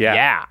 we're like,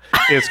 yeah.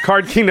 It's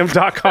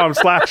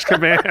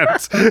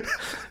cardkingdom.com/commands.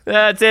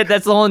 That's it.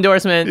 That's the whole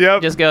endorsement.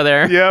 Yep. Just go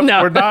there. Yep.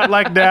 No. We're not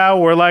like now.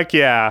 We're like,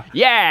 yeah.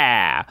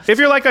 Yeah. If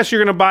you're like us, you're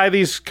going to buy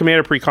these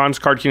Commander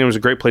Precons. Card Kingdom is a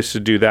great place to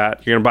do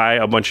that. You're going to buy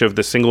a bunch of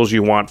the singles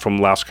you want from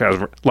Lost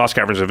Caverns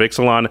of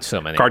Ixalan. So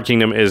many. Card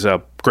Kingdom is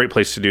a great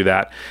place to do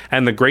that.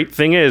 And the great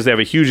thing is they have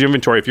a huge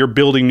inventory. If you're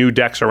building new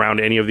decks around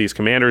any of these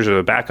commanders or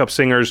the backup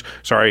singers,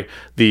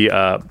 the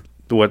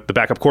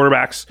backup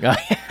quarterbacks.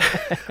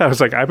 I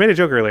was like, I made a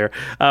joke earlier.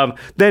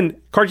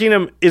 Then Card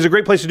Kingdom is a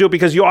great place to do it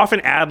because you often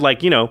add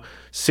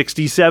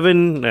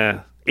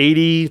 67,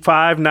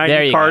 85,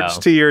 90 cards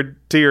to your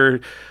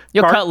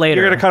You'll cut later.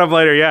 You're going to cut them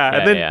later, yeah.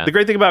 And then the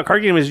great thing about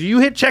Card Kingdom is you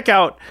hit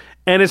checkout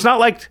and it's not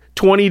like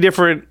 20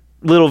 different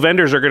little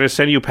vendors are going to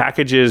send you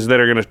packages that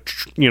are going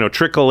to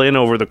trickle in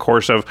over the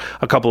course of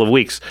a couple of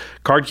weeks.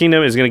 Card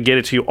Kingdom is going to get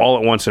it to you all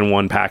at once in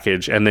one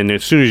package, and then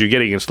as soon as you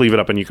get it, you can sleeve it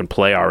up and you can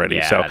play already.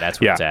 Yeah, so that's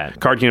where it's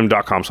at.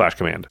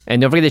 cardkingdom.com/command. And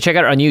don't forget to check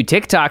out our new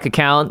TikTok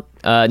account.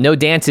 No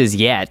dances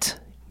yet.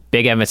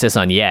 Big emphasis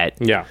on yet.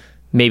 Yeah.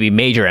 Maybe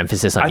major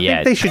emphasis on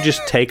yet. I think they should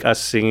just take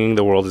us singing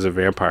 "The World Is a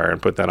Vampire"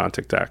 and put that on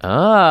TikTok.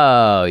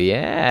 Oh,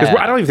 yeah. Because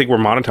I don't even think we're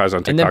monetized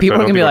on TikTok. And then people are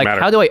going to be like,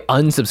 how do I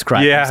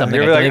unsubscribe from something?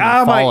 They're like,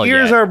 my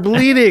ears are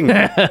bleeding.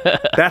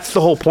 That's the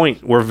whole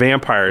point. We're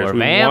vampires. We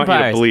want you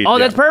to bleed. Oh,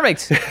 that's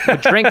perfect.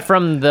 Drink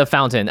from the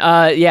fountain.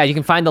 You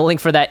can find the link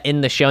for that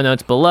in the show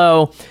notes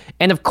below.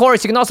 And of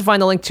course, you can also find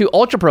the link to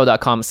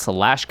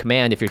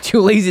ultrapro.com/command if you're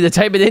too lazy to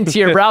type it into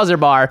your browser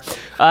bar.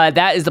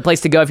 That is the place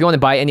to go if you want to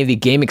buy any of the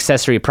game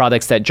accessory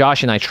products that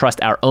Josh and I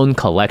trust our own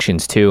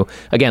collections to.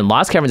 Again,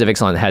 Lost Caverns of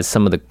Ixalan has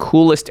some of the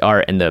coolest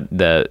art, and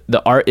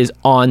the art is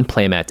on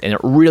playmat, and it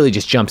really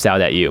just jumps out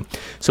at you.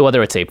 So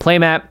whether it's a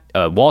playmat,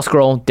 a wall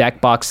scroll,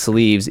 deck box,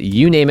 sleeves,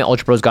 you name it,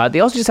 Ultra Pro's got it.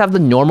 They also just have the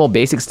normal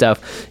basic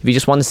stuff if you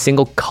just want a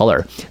single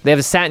color. They have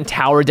the satin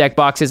tower deck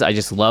boxes. I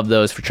just love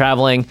those for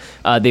traveling.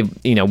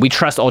 We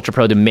trust Ultra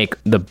Pro to make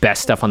the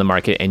best stuff on the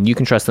market, and you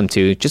can trust them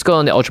too. Just go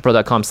on to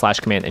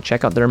ultrapro.com/command and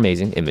check out their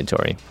amazing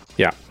inventory.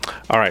 Yeah.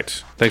 All right.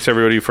 Thanks,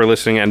 everybody, for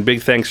listening. And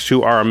big thanks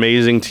to our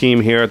amazing team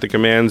here at the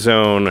Command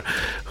Zone,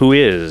 who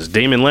is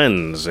Damon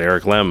Lenz,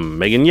 Eric Lem,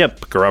 Megan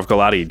Yip, Gaurav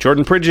Galati,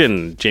 Jordan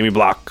Pridgeon, Jamie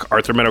Block,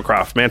 Arthur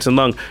Meadowcroft, Manson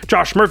Lung,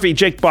 Josh Murphy,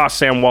 Jake Boss,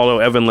 Sam Waldo,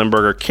 Evan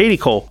Limburger, Katie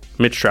Cole,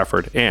 Mitch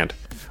Trafford, and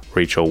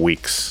Rachel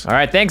Weeks. All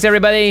right. Thanks,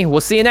 everybody.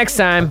 We'll see you next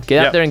time.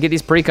 Get out there and get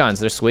these precons.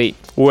 They're sweet.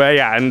 Well,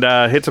 yeah. And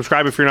hit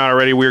subscribe if you're not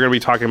already. We're going to be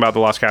talking about the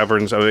Lost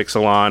Caverns of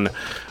Ixalan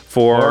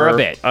for a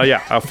bit.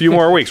 A few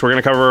more weeks. We're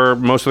going to cover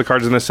most of the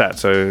cards in this set,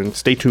 so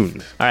stay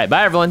tuned. All right,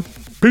 bye, everyone.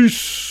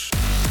 Peace.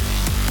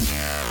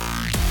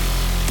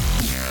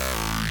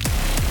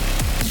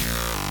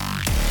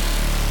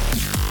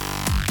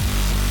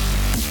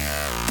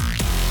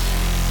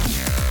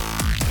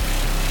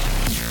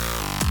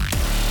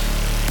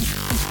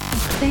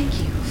 Thank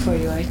you for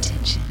your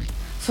attention.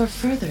 For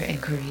further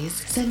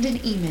inquiries, send an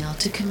email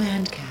to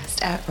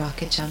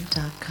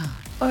commandcast@rocketjump.com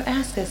or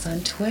ask us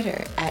on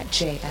Twitter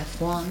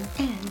 @JFWong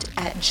and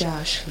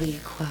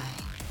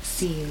 @JoshLeeQuai.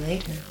 See you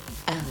later,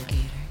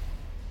 alligator.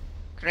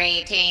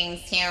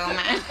 Greetings,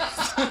 humans.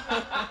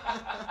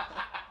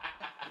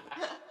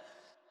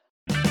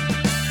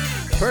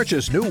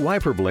 Purchase new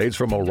wiper blades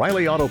from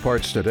O'Reilly Auto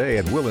Parts today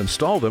and we'll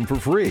install them for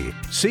free.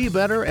 See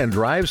better and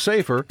drive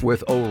safer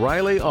with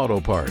O'Reilly Auto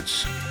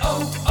Parts.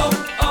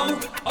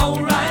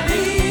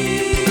 O'Reilly